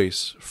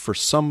choice for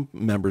some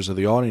members of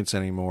the audience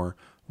anymore,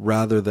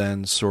 rather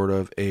than sort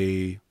of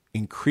a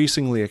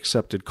increasingly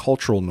accepted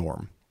cultural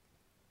norm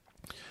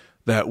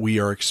that we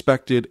are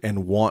expected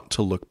and want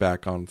to look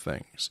back on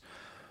things.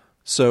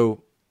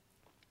 So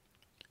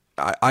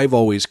I've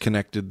always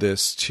connected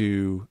this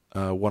to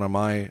one of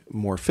my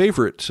more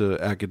favorite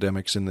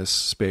academics in this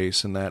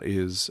space, and that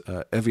is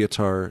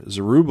Eviatar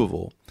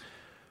Zerubbabel,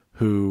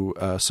 who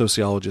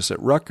sociologist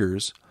at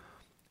Rutgers,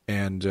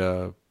 and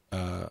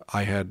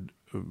I had,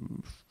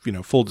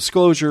 full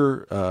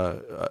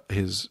disclosure,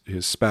 his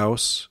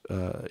spouse,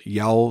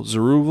 Yael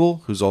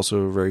Zerubbabel, who's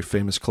also a very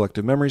famous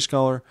collective memory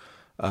scholar.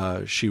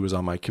 She was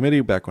on my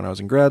committee back when I was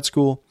in grad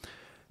school.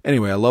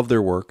 Anyway, I love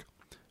their work,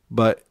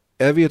 but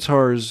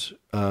Eviatar's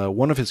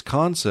one of his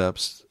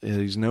concepts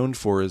he's known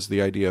for is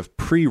the idea of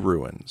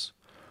pre-ruins,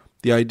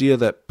 the idea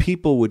that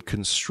people would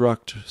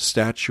construct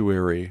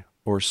statuary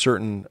or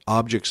certain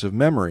objects of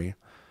memory,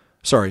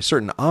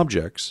 certain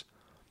objects,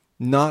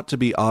 not to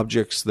be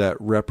objects that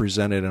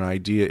represented an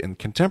idea in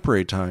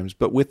contemporary times,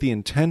 but with the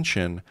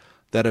intention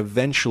that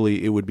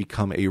eventually it would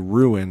become a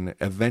ruin,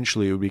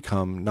 eventually it would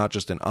become not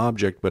just an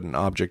object, but an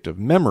object of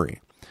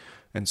memory.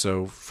 And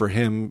so for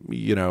him,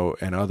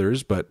 and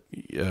others, but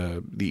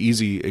the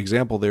easy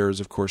example there is,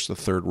 of course, the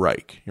Third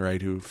Reich,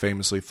 right, who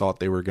famously thought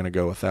they were going to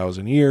go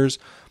 1,000 years,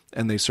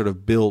 and they sort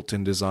of built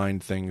and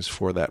designed things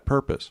for that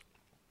purpose.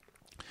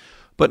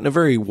 But in a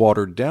very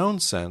watered-down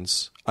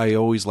sense, I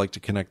always like to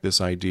connect this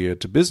idea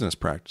to business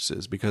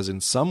practices, because in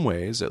some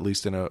ways, at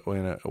least in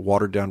a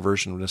watered-down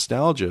version of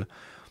nostalgia,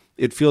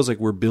 it feels like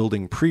we're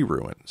building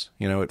pre-ruins.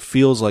 It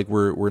feels like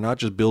we're not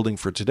just building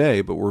for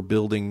today, but we're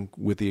building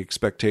with the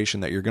expectation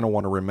that you're going to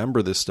want to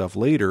remember this stuff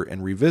later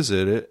and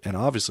revisit it, and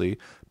obviously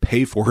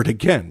pay for it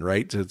again,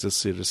 right? To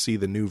see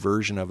the new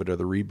version of it or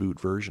the reboot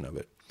version of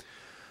it.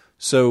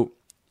 So,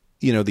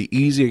 the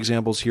easy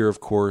examples here, of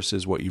course,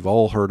 is what you've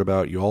all heard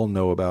about, you all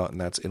know about, and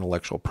that's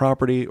intellectual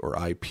property or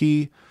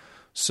IP.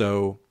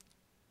 So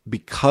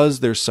because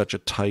there's such a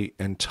tight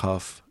and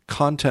tough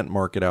content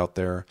market out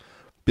there,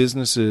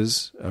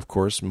 businesses, of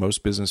course,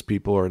 most business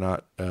people are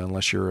not,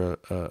 unless you're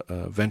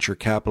a venture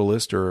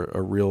capitalist or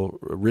a real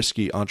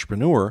risky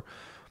entrepreneur,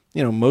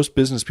 most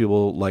business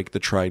people like the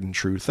tried and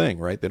true thing,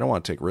 right? They don't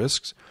want to take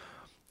risks.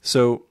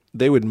 So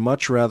they would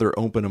much rather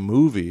open a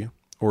movie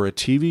or a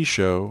TV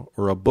show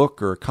or a book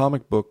or a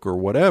comic book or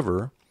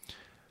whatever,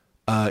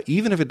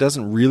 even if it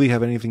doesn't really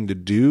have anything to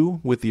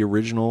do with the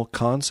original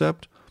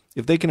concept,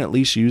 if they can at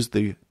least use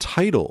the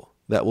title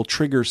that will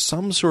trigger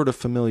some sort of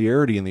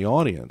familiarity in the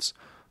audience,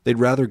 they'd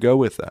rather go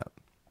with that.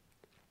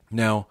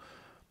 Now,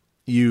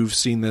 you've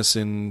seen this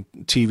in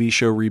TV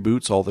show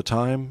reboots all the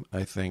time.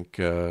 I think,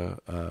 I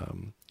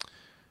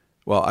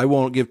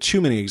won't give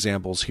too many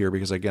examples here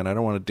because, again, I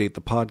don't want to date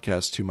the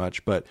podcast too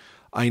much, but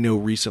I know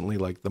recently,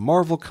 like the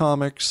Marvel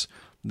comics,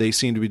 they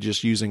seem to be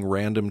just using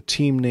random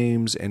team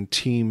names and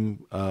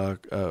team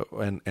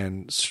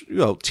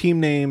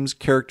names,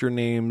 character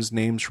names,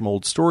 names from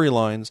old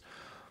storylines,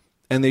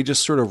 and they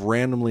just sort of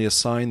randomly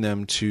assign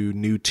them to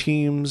new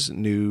teams,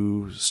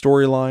 new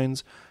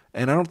storylines.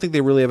 And I don't think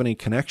they really have any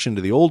connection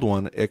to the old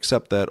one,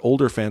 except that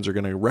older fans are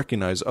going to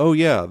recognize, oh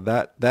yeah,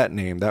 that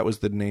name, that was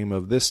the name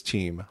of this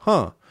team.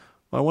 Huh.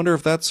 I wonder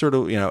if that's sort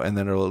of, and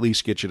then it'll at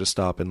least get you to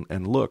stop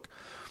and look.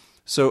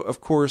 So, of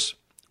course,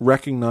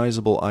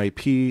 recognizable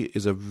IP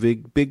is a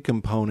big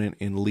component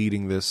in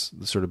leading this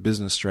sort of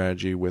business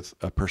strategy with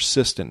a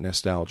persistent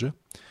nostalgia.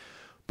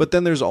 But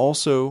then there's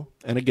also,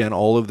 and again,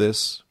 all of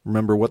this,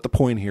 remember what the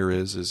point here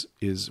is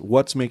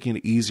what's making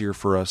it easier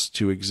for us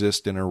to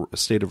exist in a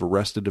state of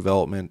arrested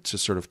development, to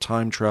sort of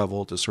time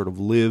travel, to sort of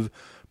live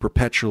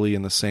perpetually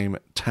in the same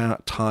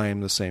time,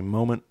 the same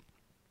moment.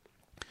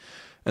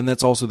 And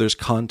that's also, there's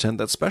content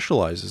that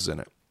specializes in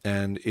it.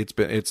 And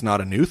it's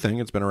not a new thing.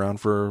 It's been around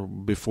for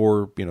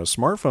before,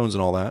 smartphones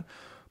and all that.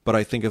 But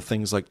I think of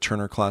things like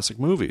Turner Classic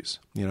Movies,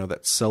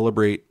 that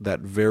celebrate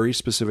that very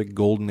specific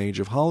golden age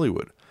of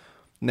Hollywood.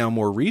 Now,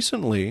 more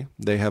recently,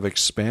 they have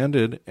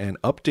expanded and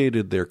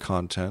updated their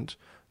content.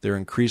 They're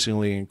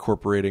increasingly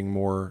incorporating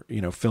more,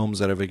 films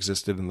that have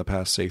existed in the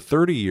past, say,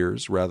 30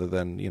 years rather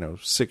than,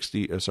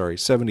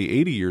 70,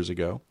 80 years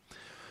ago.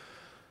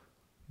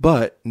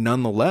 But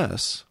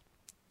nonetheless,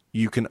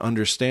 you can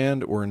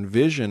understand or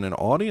envision an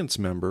audience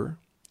member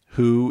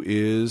who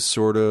is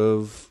sort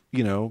of,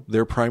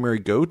 their primary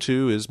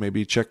go-to is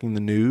maybe checking the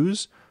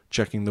news,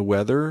 checking the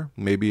weather,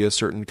 maybe a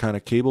certain kind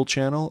of cable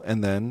channel,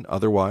 and then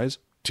otherwise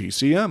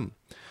TCM.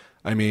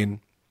 I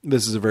mean,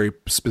 this is a very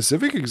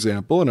specific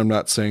example, and I'm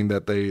not saying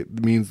that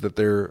means that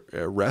they're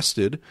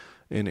arrested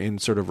in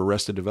sort of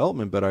arrested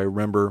development, but I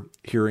remember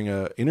hearing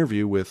an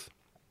interview with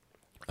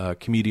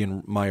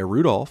comedian Maya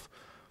Rudolph,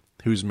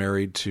 who's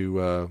married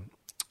to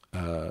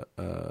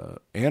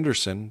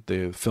Anderson,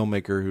 the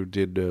filmmaker who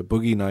did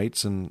Boogie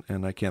Nights, and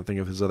I can't think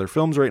of his other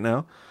films right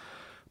now.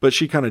 But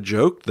she kind of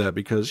joked that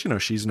because,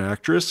 she's an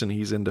actress and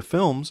he's into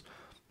films,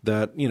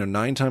 that,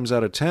 9 times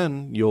out of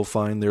 10, you'll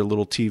find their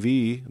little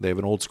TV. They have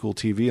an old school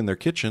TV in their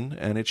kitchen,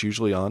 and it's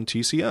usually on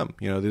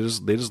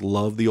TCM. They just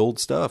love the old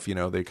stuff.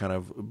 They kind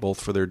of, both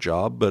for their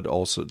jobs, but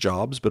also,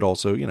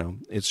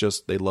 it's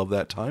just, they love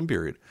that time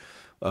period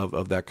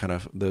of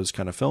those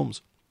kind of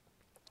films.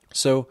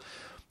 So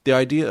the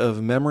idea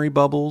of memory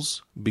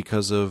bubbles,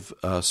 because of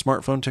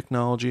smartphone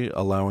technology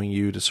allowing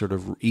you to sort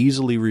of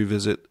easily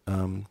revisit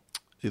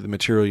the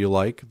material you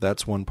like.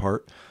 That's one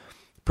part.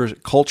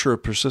 Culture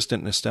of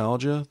persistent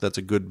nostalgia. That's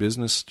a good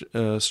business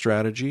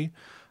strategy.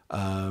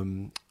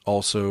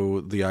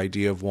 Also, the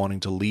idea of wanting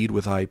to lead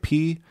with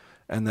IP,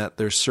 and that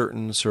there's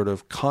certain sort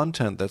of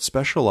content that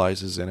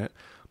specializes in it.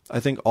 I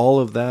think all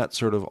of that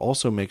sort of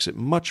also makes it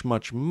much,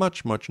 much,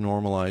 much, much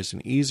normalized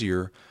and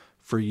easier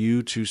for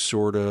you to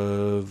sort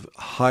of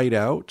hide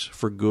out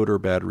for good or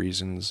bad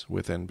reasons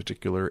within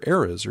particular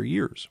eras or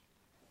years.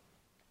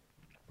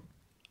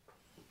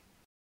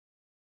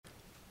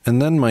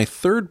 And then my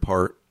third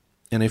part,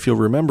 and if you'll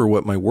remember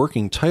what my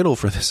working title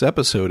for this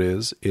episode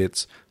is,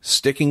 it's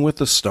Sticking with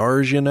the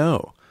Stars You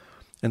Know.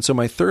 And so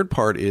my third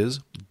part is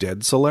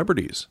dead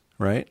celebrities,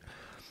 right?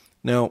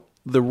 Now,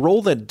 the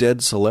role that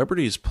dead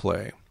celebrities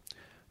play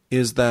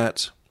is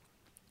that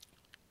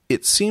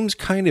it seems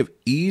kind of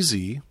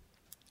easy,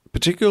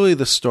 particularly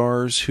the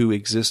stars who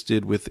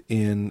existed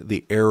within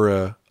the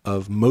era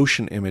of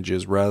motion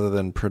images rather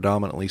than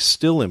predominantly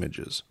still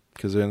images.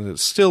 Because in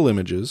still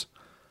images,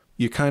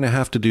 you kind of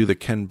have to do the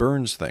Ken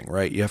Burns thing,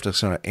 right? You have to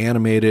sort of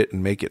animate it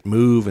and make it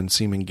move and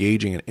seem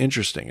engaging and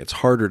interesting. It's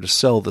harder to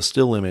sell the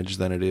still image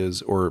than it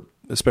is, or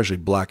especially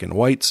black and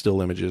white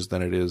still images,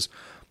 than it is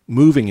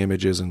moving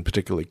images, and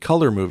particularly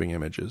color moving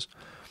images.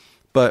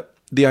 But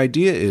the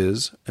idea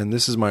is, and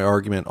this is my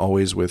argument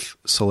always with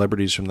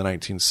celebrities from the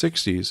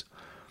 1960s,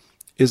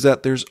 is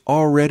that there's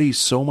already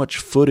so much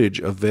footage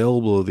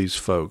available of these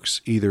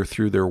folks, either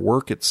through their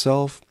work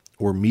itself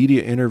or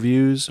media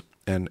interviews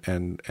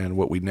and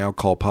what we now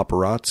call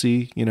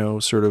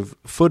paparazzi, sort of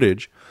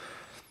footage,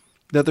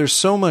 that there's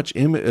so much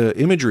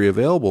imagery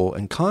available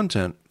and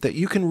content that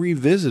you can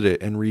revisit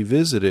it and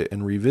revisit it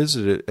and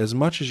revisit it as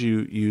much as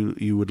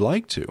you would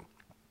like to.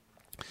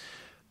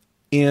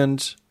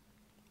 And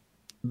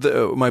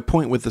my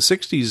point with the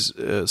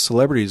 60s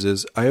celebrities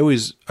is I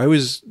always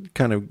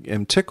kind of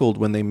am tickled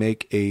when they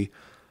make a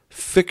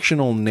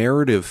fictional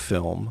narrative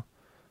film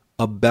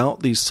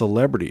about these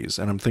celebrities.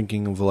 And I'm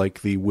thinking of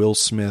like the Will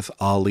Smith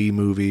Ali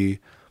movie,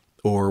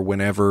 or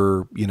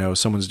whenever,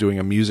 someone's doing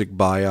a music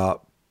biopic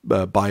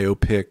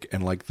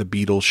and like the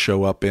Beatles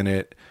show up in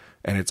it,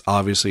 and it's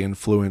obviously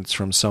influenced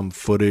from some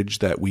footage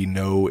that we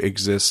know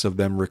exists of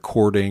them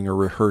recording or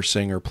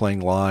rehearsing or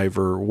playing live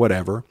or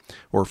whatever,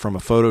 or from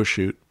a photo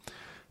shoot.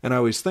 And I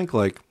always think,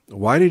 like,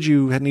 why did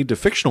you need to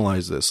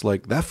fictionalize this?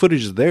 Like, that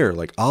footage is there.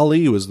 Like,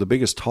 Ali was the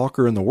biggest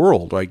talker in the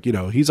world. Like,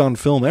 he's on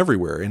film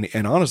everywhere.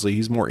 And honestly,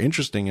 he's more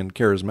interesting and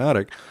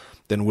charismatic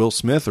than Will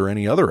Smith or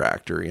any other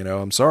actor.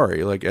 I'm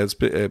sorry. Like,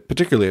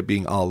 particularly at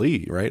being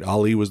Ali, right?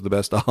 Ali was the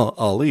best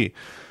Ali.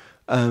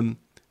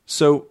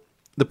 So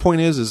the point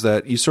is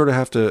that you sort of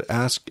have to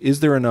ask, is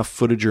there enough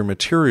footage or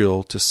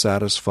material to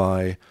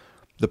satisfy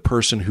the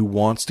person who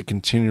wants to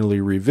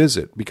continually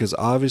revisit? Because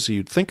obviously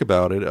you'd think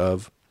about it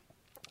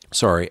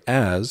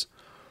as,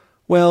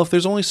 well, if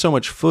there's only so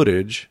much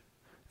footage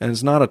and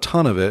it's not a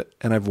ton of it,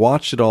 and I've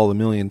watched it all a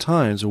million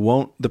times,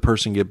 won't the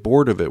person get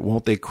bored of it?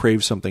 Won't they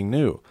crave something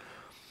new?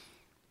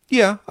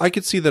 Yeah, I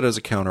could see that as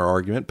a counter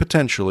argument,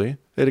 potentially.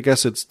 I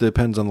guess it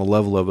depends on the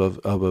level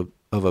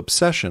of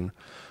obsession.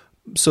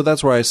 So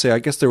that's why I say I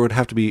guess there would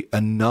have to be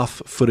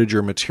enough footage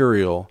or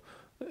material,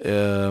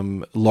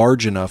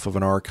 large enough of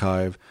an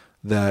archive,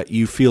 that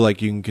you feel like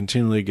you can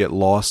continually get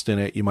lost in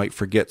it. You might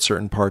forget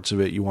certain parts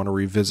of it. You want to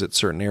revisit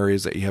certain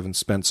areas that you haven't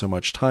spent so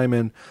much time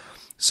in.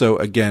 So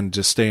again,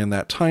 to stay in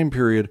that time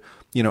period,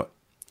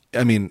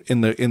 I mean,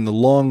 in the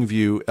long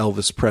view,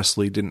 Elvis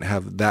Presley didn't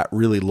have that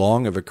really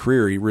long of a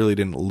career. He really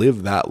didn't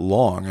live that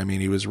long. I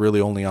mean, he was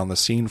really only on the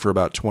scene for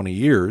about 20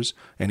 years.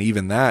 And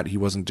even that, he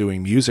wasn't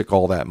doing music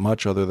all that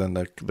much other than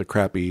the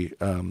crappy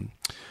film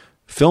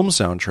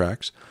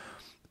soundtracks.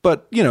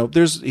 But,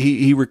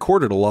 he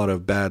recorded a lot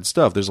of bad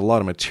stuff. There's a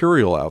lot of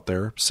material out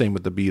there. Same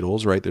with the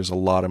Beatles, right? There's a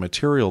lot of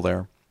material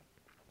there.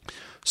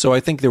 So I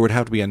think there would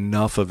have to be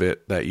enough of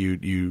it that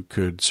you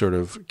could sort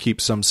of keep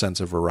some sense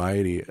of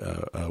variety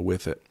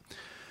with it.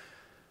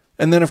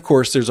 And then, of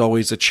course, there's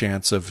always a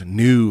chance of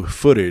new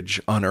footage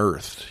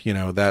unearthed.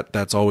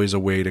 That's always a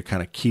way to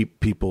kind of keep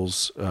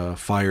people's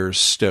fires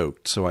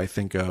stoked. So I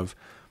think of,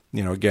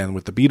 again,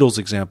 with the Beatles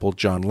example,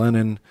 John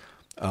Lennon,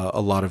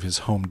 a lot of his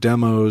home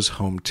demos,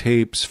 home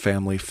tapes,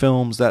 family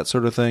films, that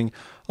sort of thing.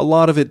 A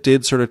lot of it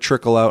did sort of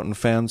trickle out in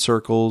fan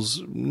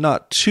circles,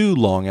 not too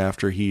long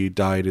after he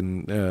died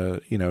in,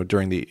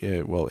 during the,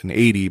 in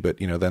 80, but,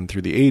 then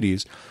through the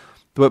 80s.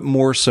 But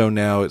more so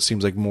now, it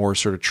seems like more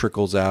sort of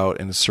trickles out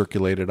and is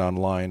circulated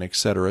online,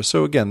 etc.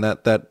 So again,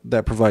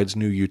 that provides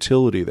new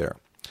utility there.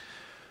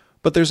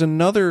 But there's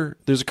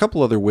a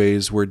couple other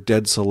ways where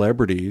dead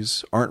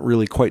celebrities aren't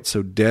really quite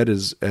so dead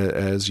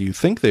as you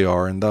think they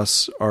are, and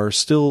thus are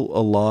still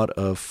a lot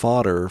of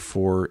fodder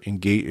for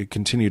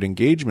continued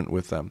engagement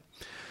with them.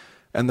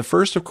 And the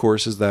first, of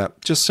course, is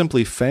that just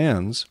simply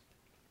fans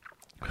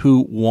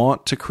who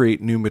want to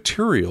create new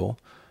material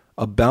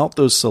about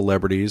those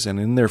celebrities and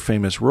in their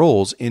famous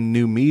roles in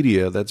new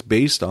media that's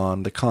based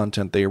on the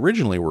content they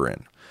originally were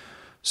in.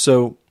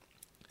 So,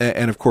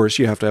 and of course,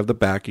 you have to have the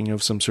backing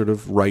of some sort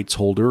of rights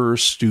holder or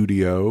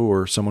studio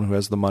or someone who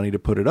has the money to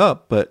put it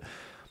up. But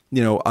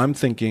I'm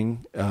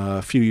thinking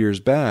a few years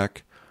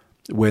back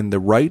when the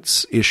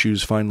rights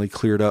issues finally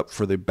cleared up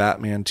for the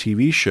Batman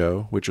TV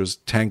show, which was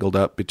tangled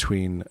up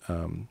between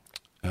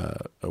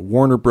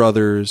Warner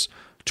Brothers,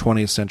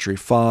 20th Century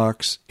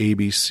Fox,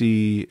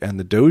 ABC, and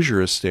the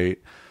Dozier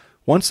estate.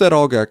 Once that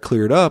all got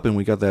cleared up and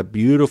we got that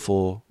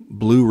beautiful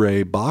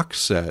Blu-ray box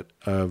set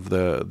of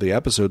the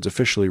episodes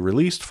officially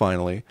released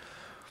finally,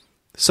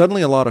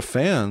 suddenly a lot of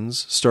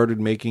fans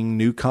started making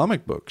new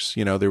comic books.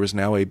 There was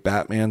now a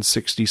Batman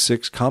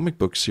 66 comic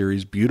book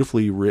series,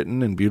 beautifully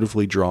written and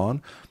beautifully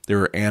drawn. There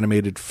were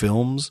animated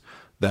films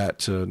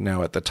that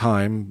now at the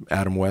time,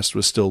 Adam West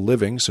was still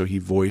living, so he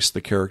voiced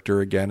the character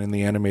again in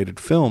the animated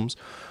films.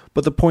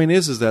 But the point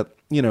is that,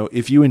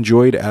 if you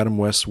enjoyed Adam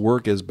West's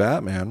work as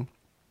Batman,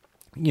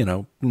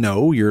 no,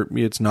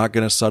 it's not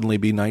going to suddenly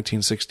be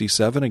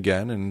 1967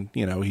 again, and,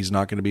 he's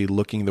not going to be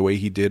looking the way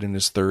he did in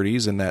his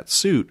 30s in that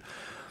suit.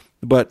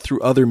 But through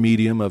other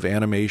medium of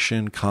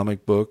animation,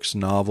 comic books,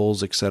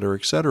 novels, et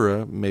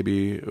cetera,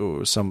 maybe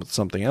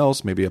something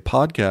else, maybe a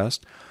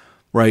podcast,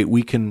 right?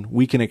 We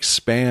can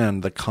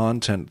expand the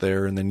content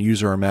there and then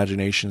use our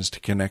imaginations to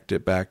connect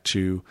it back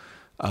to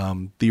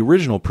the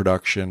original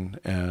production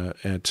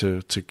and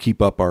to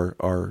keep up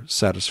our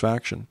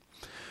satisfaction.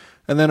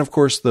 And then, of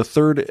course, the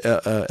third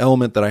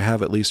element that I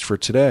have, at least for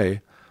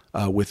today,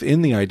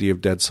 within the idea of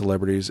dead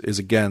celebrities is,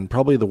 again,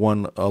 probably the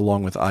one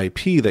along with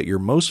IP that you're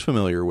most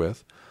familiar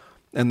with.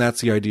 And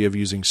that's the idea of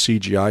using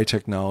CGI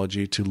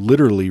technology to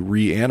literally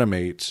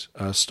reanimate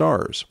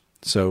stars.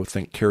 So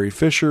think Carrie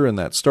Fisher in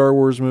that Star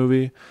Wars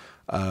movie,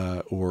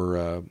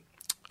 or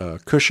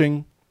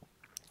Cushing,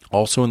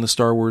 also in the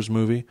Star Wars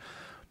movie.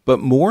 But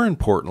more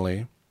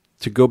importantly,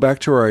 to go back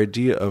to our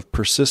idea of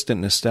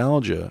persistent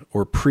nostalgia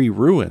or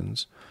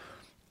pre-ruins,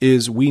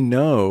 is we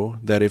know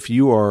that if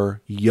you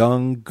are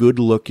young,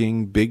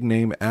 good-looking,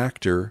 big-name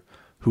actor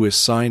who is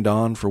signed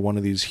on for one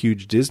of these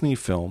huge Disney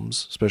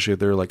films, especially if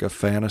they're like a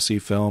fantasy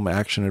film,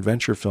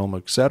 action-adventure film,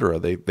 etc.,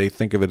 they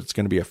think of it's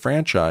going to be a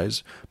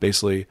franchise,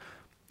 basically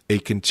a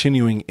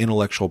continuing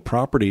intellectual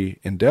property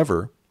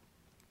endeavor.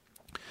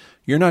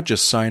 You're not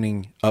just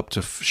signing up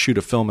to shoot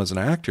a film as an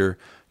actor,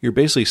 you're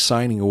basically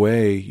signing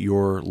away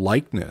your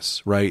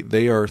likeness, right?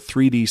 They are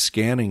 3D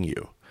scanning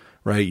you,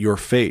 right? Your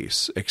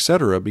face,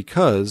 etc.,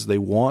 because they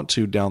want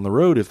to, down the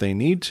road, if they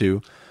need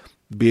to,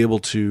 be able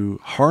to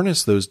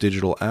harness those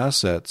digital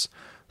assets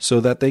so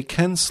that they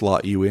can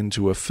slot you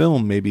into a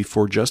film, maybe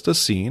for just a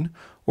scene,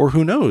 or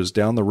who knows,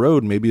 down the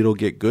road, maybe it'll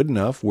get good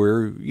enough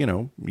where,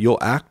 you'll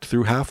act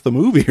through half the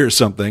movie or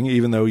something,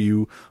 even though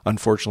you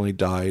unfortunately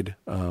died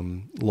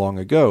long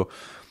ago.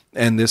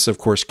 And this, of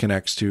course,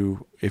 connects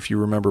to, if you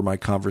remember my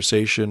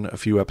conversation a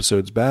few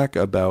episodes back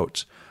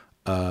about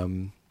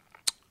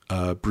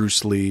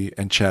Bruce Lee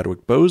and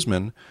Chadwick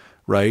Boseman,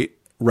 right?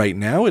 Right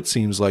now, it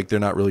seems like they're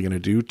not really going to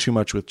do too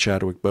much with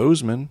Chadwick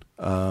Boseman,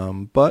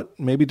 but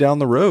maybe down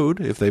the road,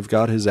 if they've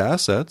got his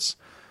assets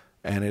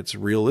and it's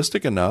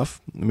realistic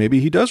enough, maybe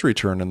he does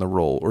return in the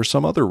role or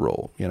some other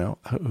role.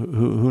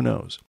 Who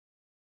knows?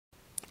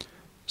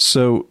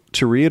 So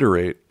to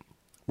reiterate,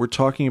 we're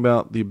talking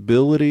about the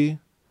ability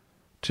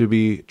to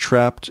be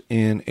trapped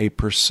in a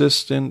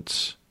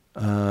persistent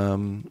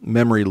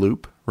memory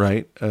loop,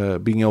 right?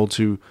 Being able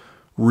to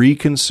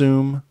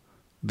reconsume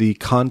the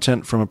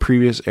content from a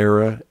previous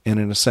era and,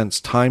 in a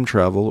sense, time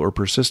travel or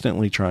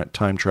persistently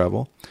time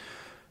travel.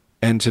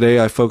 And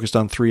today I focused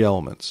on three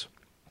elements: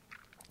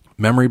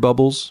 memory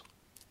bubbles,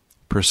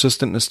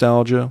 persistent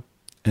nostalgia,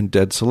 and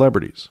dead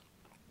celebrities.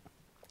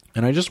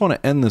 And I just want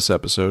to end this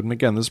episode, and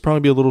again, this will probably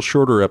be a little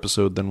shorter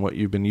episode than what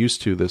you've been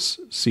used to this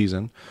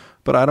season,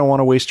 but I don't want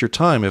to waste your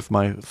time if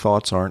my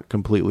thoughts aren't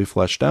completely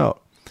fleshed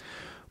out.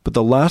 But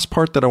the last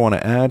part that I want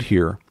to add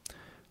here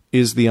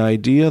is the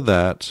idea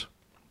that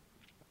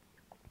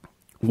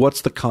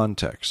what's the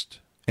context?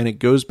 And it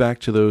goes back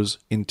to those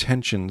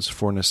intentions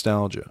for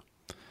nostalgia.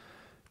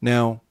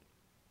 Now,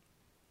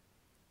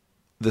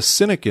 the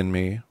cynic in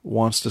me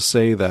wants to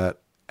say that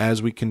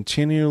as we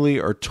continually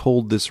are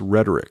told this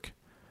rhetoric,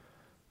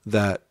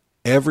 that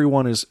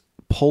everyone is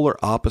polar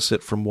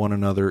opposite from one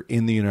another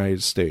in the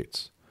United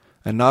States.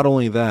 And not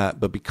only that,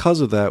 but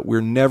because of that,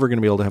 we're never going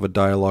to be able to have a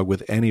dialogue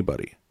with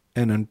anybody.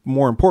 And then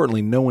more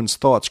importantly, no one's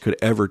thoughts could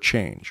ever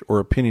change or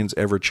opinions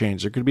ever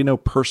change. There could be no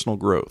personal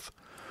growth.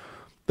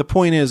 The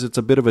point is, it's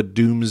a bit of a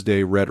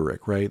doomsday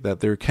rhetoric, right?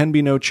 That there can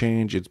be no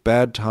change, it's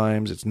bad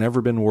times, it's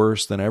never been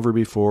worse than ever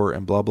before,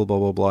 and blah, blah, blah,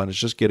 blah, blah, and it's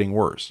just getting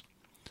worse.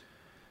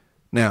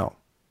 Now,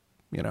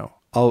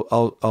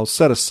 I'll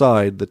set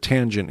aside the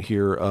tangent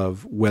here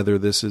of whether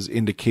this is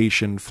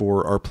indication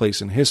for our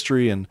place in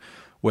history and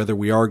whether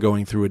we are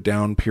going through a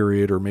down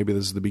period or maybe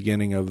this is the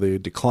beginning of the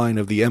decline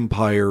of the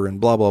empire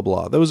and blah, blah,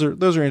 blah. Those are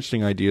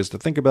interesting ideas to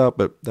think about,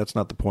 but that's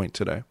not the point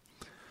today.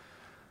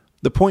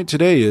 The point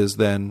today is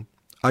then,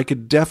 I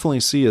could definitely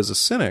see as a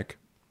cynic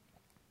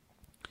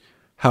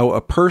how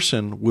a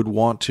person would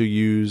want to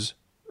use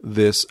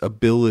this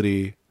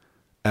ability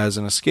as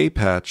an escape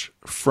hatch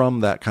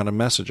from that kind of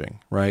messaging,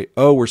 right?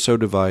 Oh, we're so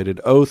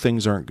divided. Oh,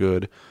 things aren't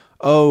good.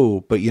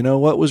 oh, but you know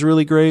what was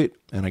really great?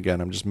 And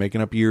again, I'm just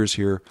making up years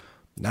here.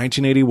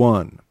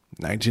 1981,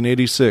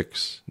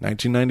 1986,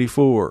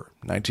 1994,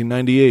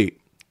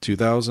 1998,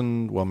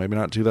 2000, well, maybe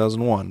not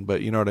 2001,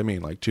 but you know what I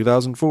mean, like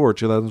 2004,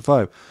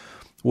 2005.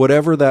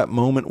 Whatever that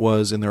moment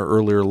was in their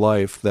earlier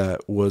life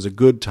that was a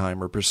good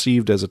time or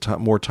perceived as a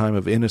more time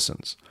of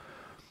innocence.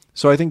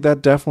 So I think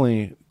that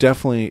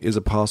definitely is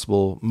a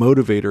possible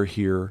motivator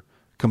here,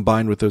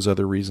 combined with those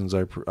other reasons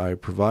I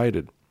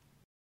provided.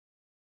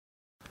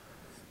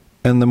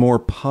 And the more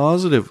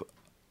positive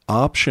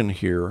option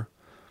here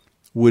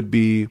would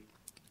be,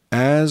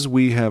 as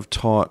we have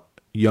taught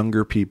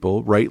younger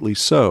people, rightly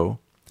so,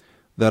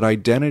 that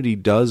identity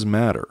does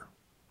matter,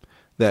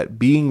 that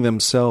being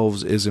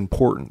themselves is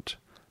important,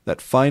 that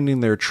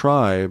finding their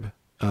tribe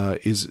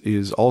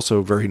is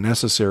also very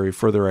necessary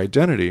for their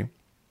identity,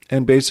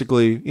 and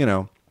basically,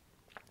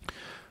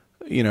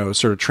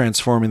 sort of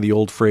transforming the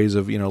old phrase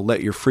of,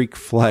 let your freak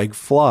flag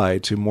fly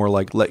to more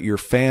like let your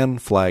fan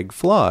flag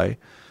fly,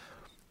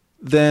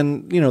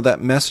 then, that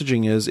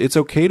messaging is, it's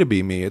okay to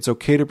be me. It's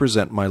okay to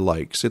present my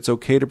likes. It's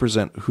okay to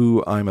present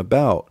who I'm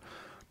about.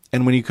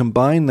 And when you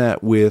combine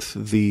that with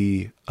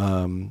the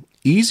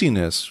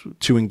easiness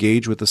to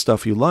engage with the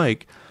stuff you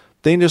like,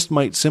 they just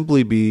might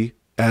simply be,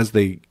 as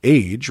they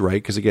age,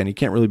 right? Because again, you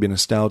can't really be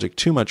nostalgic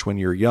too much when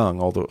you're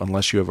young, although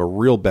unless you have a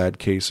real bad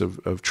case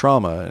of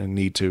trauma and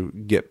need to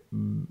get,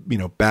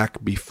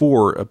 back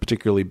before a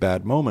particularly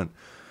bad moment.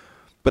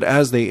 But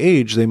as they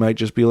age, they might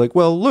just be like,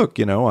 well, look,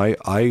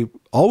 I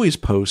always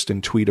post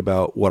and tweet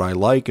about what I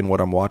like and what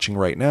I'm watching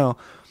right now.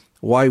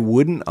 Why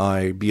wouldn't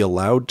I be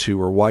allowed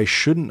to, or why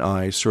shouldn't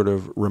I sort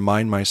of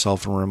remind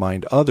myself and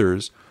remind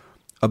others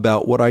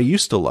about what I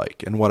used to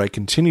like and what I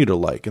continue to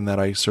like, and that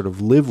I sort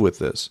of live with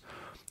this?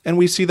 And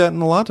we see that in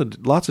lots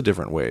of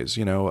different ways.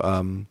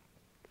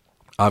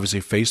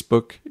 Obviously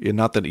Facebook,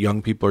 not that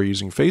young people are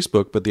using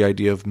Facebook, but the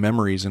idea of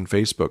memories in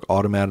Facebook,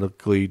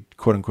 automatically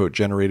quote unquote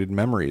generated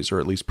memories, or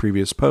at least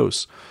previous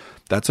posts.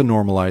 That's a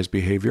normalized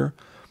behavior.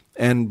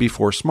 And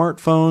before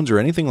smartphones or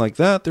anything like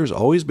that, there's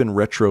always been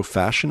retro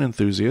fashion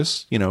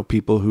enthusiasts,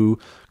 people who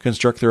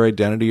construct their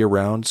identity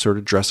around sort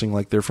of dressing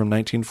like they're from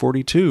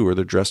 1942 or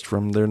they're dressed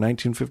from their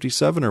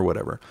 1957 or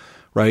whatever,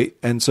 right?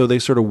 And so they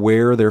sort of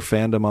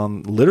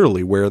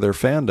literally wear their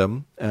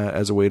fandom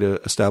as a way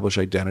to establish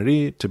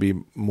identity, to be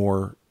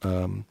more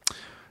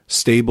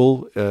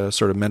stable,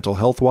 sort of mental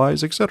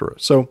health-wise, etc.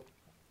 So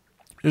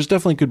there's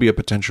definitely could be a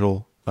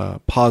potential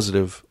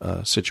positive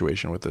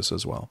situation with this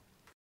as well.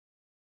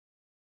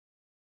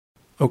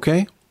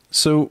 Okay,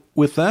 so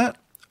with that,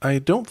 I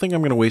don't think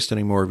I'm going to waste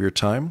any more of your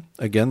time.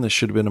 Again, this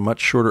should have been a much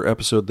shorter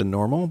episode than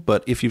normal,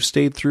 but if you've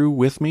stayed through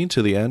with me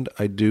to the end,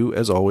 I do,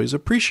 as always,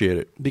 appreciate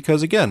it.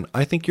 Because again,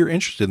 I think you're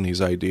interested in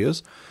these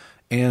ideas,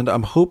 and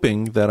I'm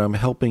hoping that I'm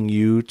helping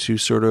you to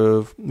sort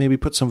of maybe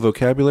put some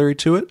vocabulary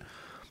to it,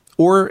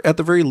 or at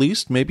the very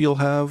least, maybe you'll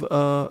have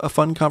a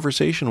fun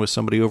conversation with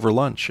somebody over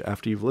lunch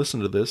after you've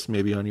listened to this,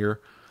 maybe on your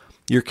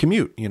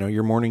commute,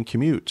 your morning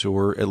commute,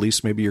 or at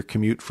least maybe your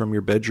commute from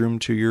your bedroom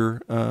to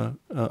your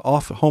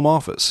home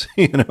office.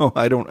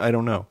 I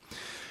don't know.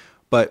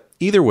 But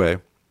either way,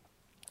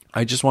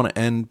 I just want to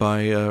end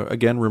by,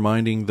 again,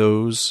 reminding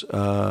those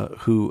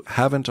who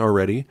haven't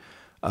already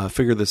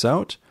figured this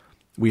out.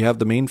 We have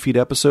the main feed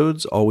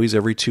episodes always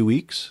every 2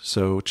 weeks.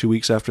 So 2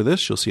 weeks after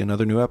this, you'll see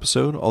another new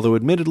episode. Although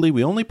admittedly,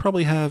 we only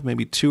probably have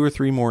maybe 2 or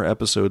 3 more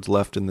episodes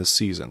left in this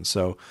season.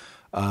 So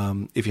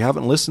if you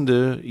haven't listened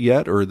to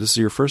yet, or this is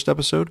your first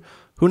episode,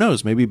 who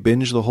knows? Maybe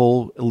binge the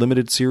whole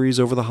limited series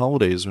over the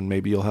holidays, and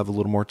maybe you'll have a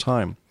little more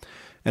time.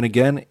 And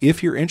again,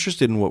 if you're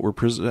interested in what we're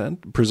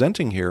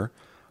presenting here,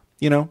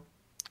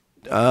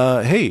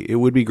 hey, it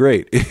would be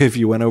great if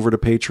you went over to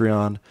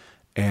Patreon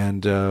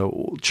and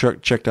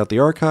checked out the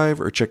archive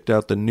or checked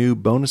out the new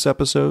bonus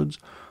episodes.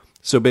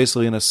 So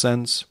basically, in a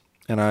sense,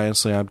 and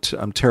honestly,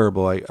 I'm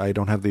terrible. I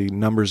don't have the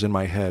numbers in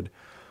my head.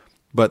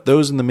 But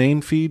those in the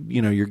main feed,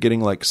 you're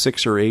getting like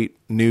 6 or 8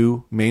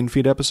 new main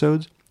feed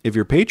episodes. If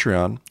you're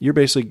Patreon, you're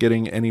basically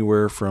getting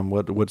anywhere from,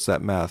 what's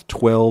that math,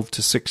 12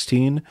 to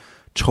 16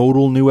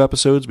 total new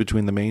episodes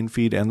between the main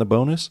feed and the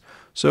bonus.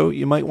 So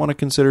you might want to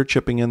consider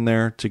chipping in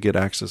there to get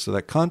access to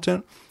that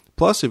content.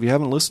 Plus, if you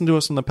haven't listened to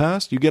us in the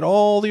past, you get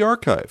all the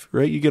archive,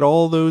 right? You get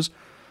all those.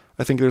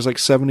 I think there's like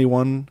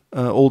 71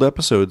 old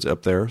episodes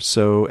up there.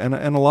 So, and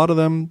a lot of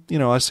them,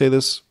 I say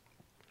this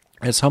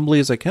as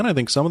humbly as I can. I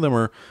think some of them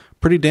are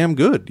pretty damn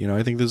good.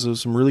 I think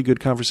there's some really good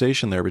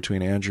conversation there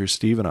between Andrew,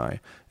 Steve, and I,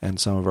 and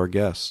some of our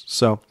guests.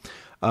 So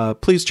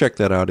please check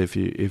that out if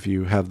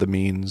you have the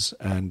means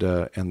and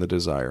the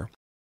desire.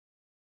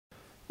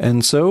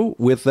 And so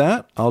with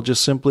that, I'll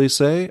just simply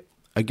say,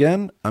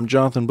 again, I'm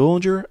Jonathan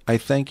Bullinger. I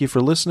thank you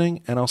for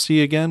listening, and I'll see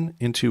you again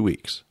in 2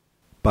 weeks.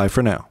 Bye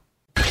for now.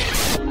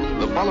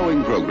 The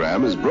following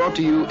program is brought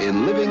to you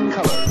in living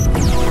color.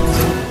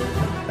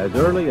 As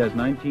early as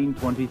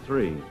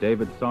 1923,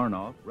 David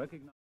Sarnoff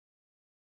recognized...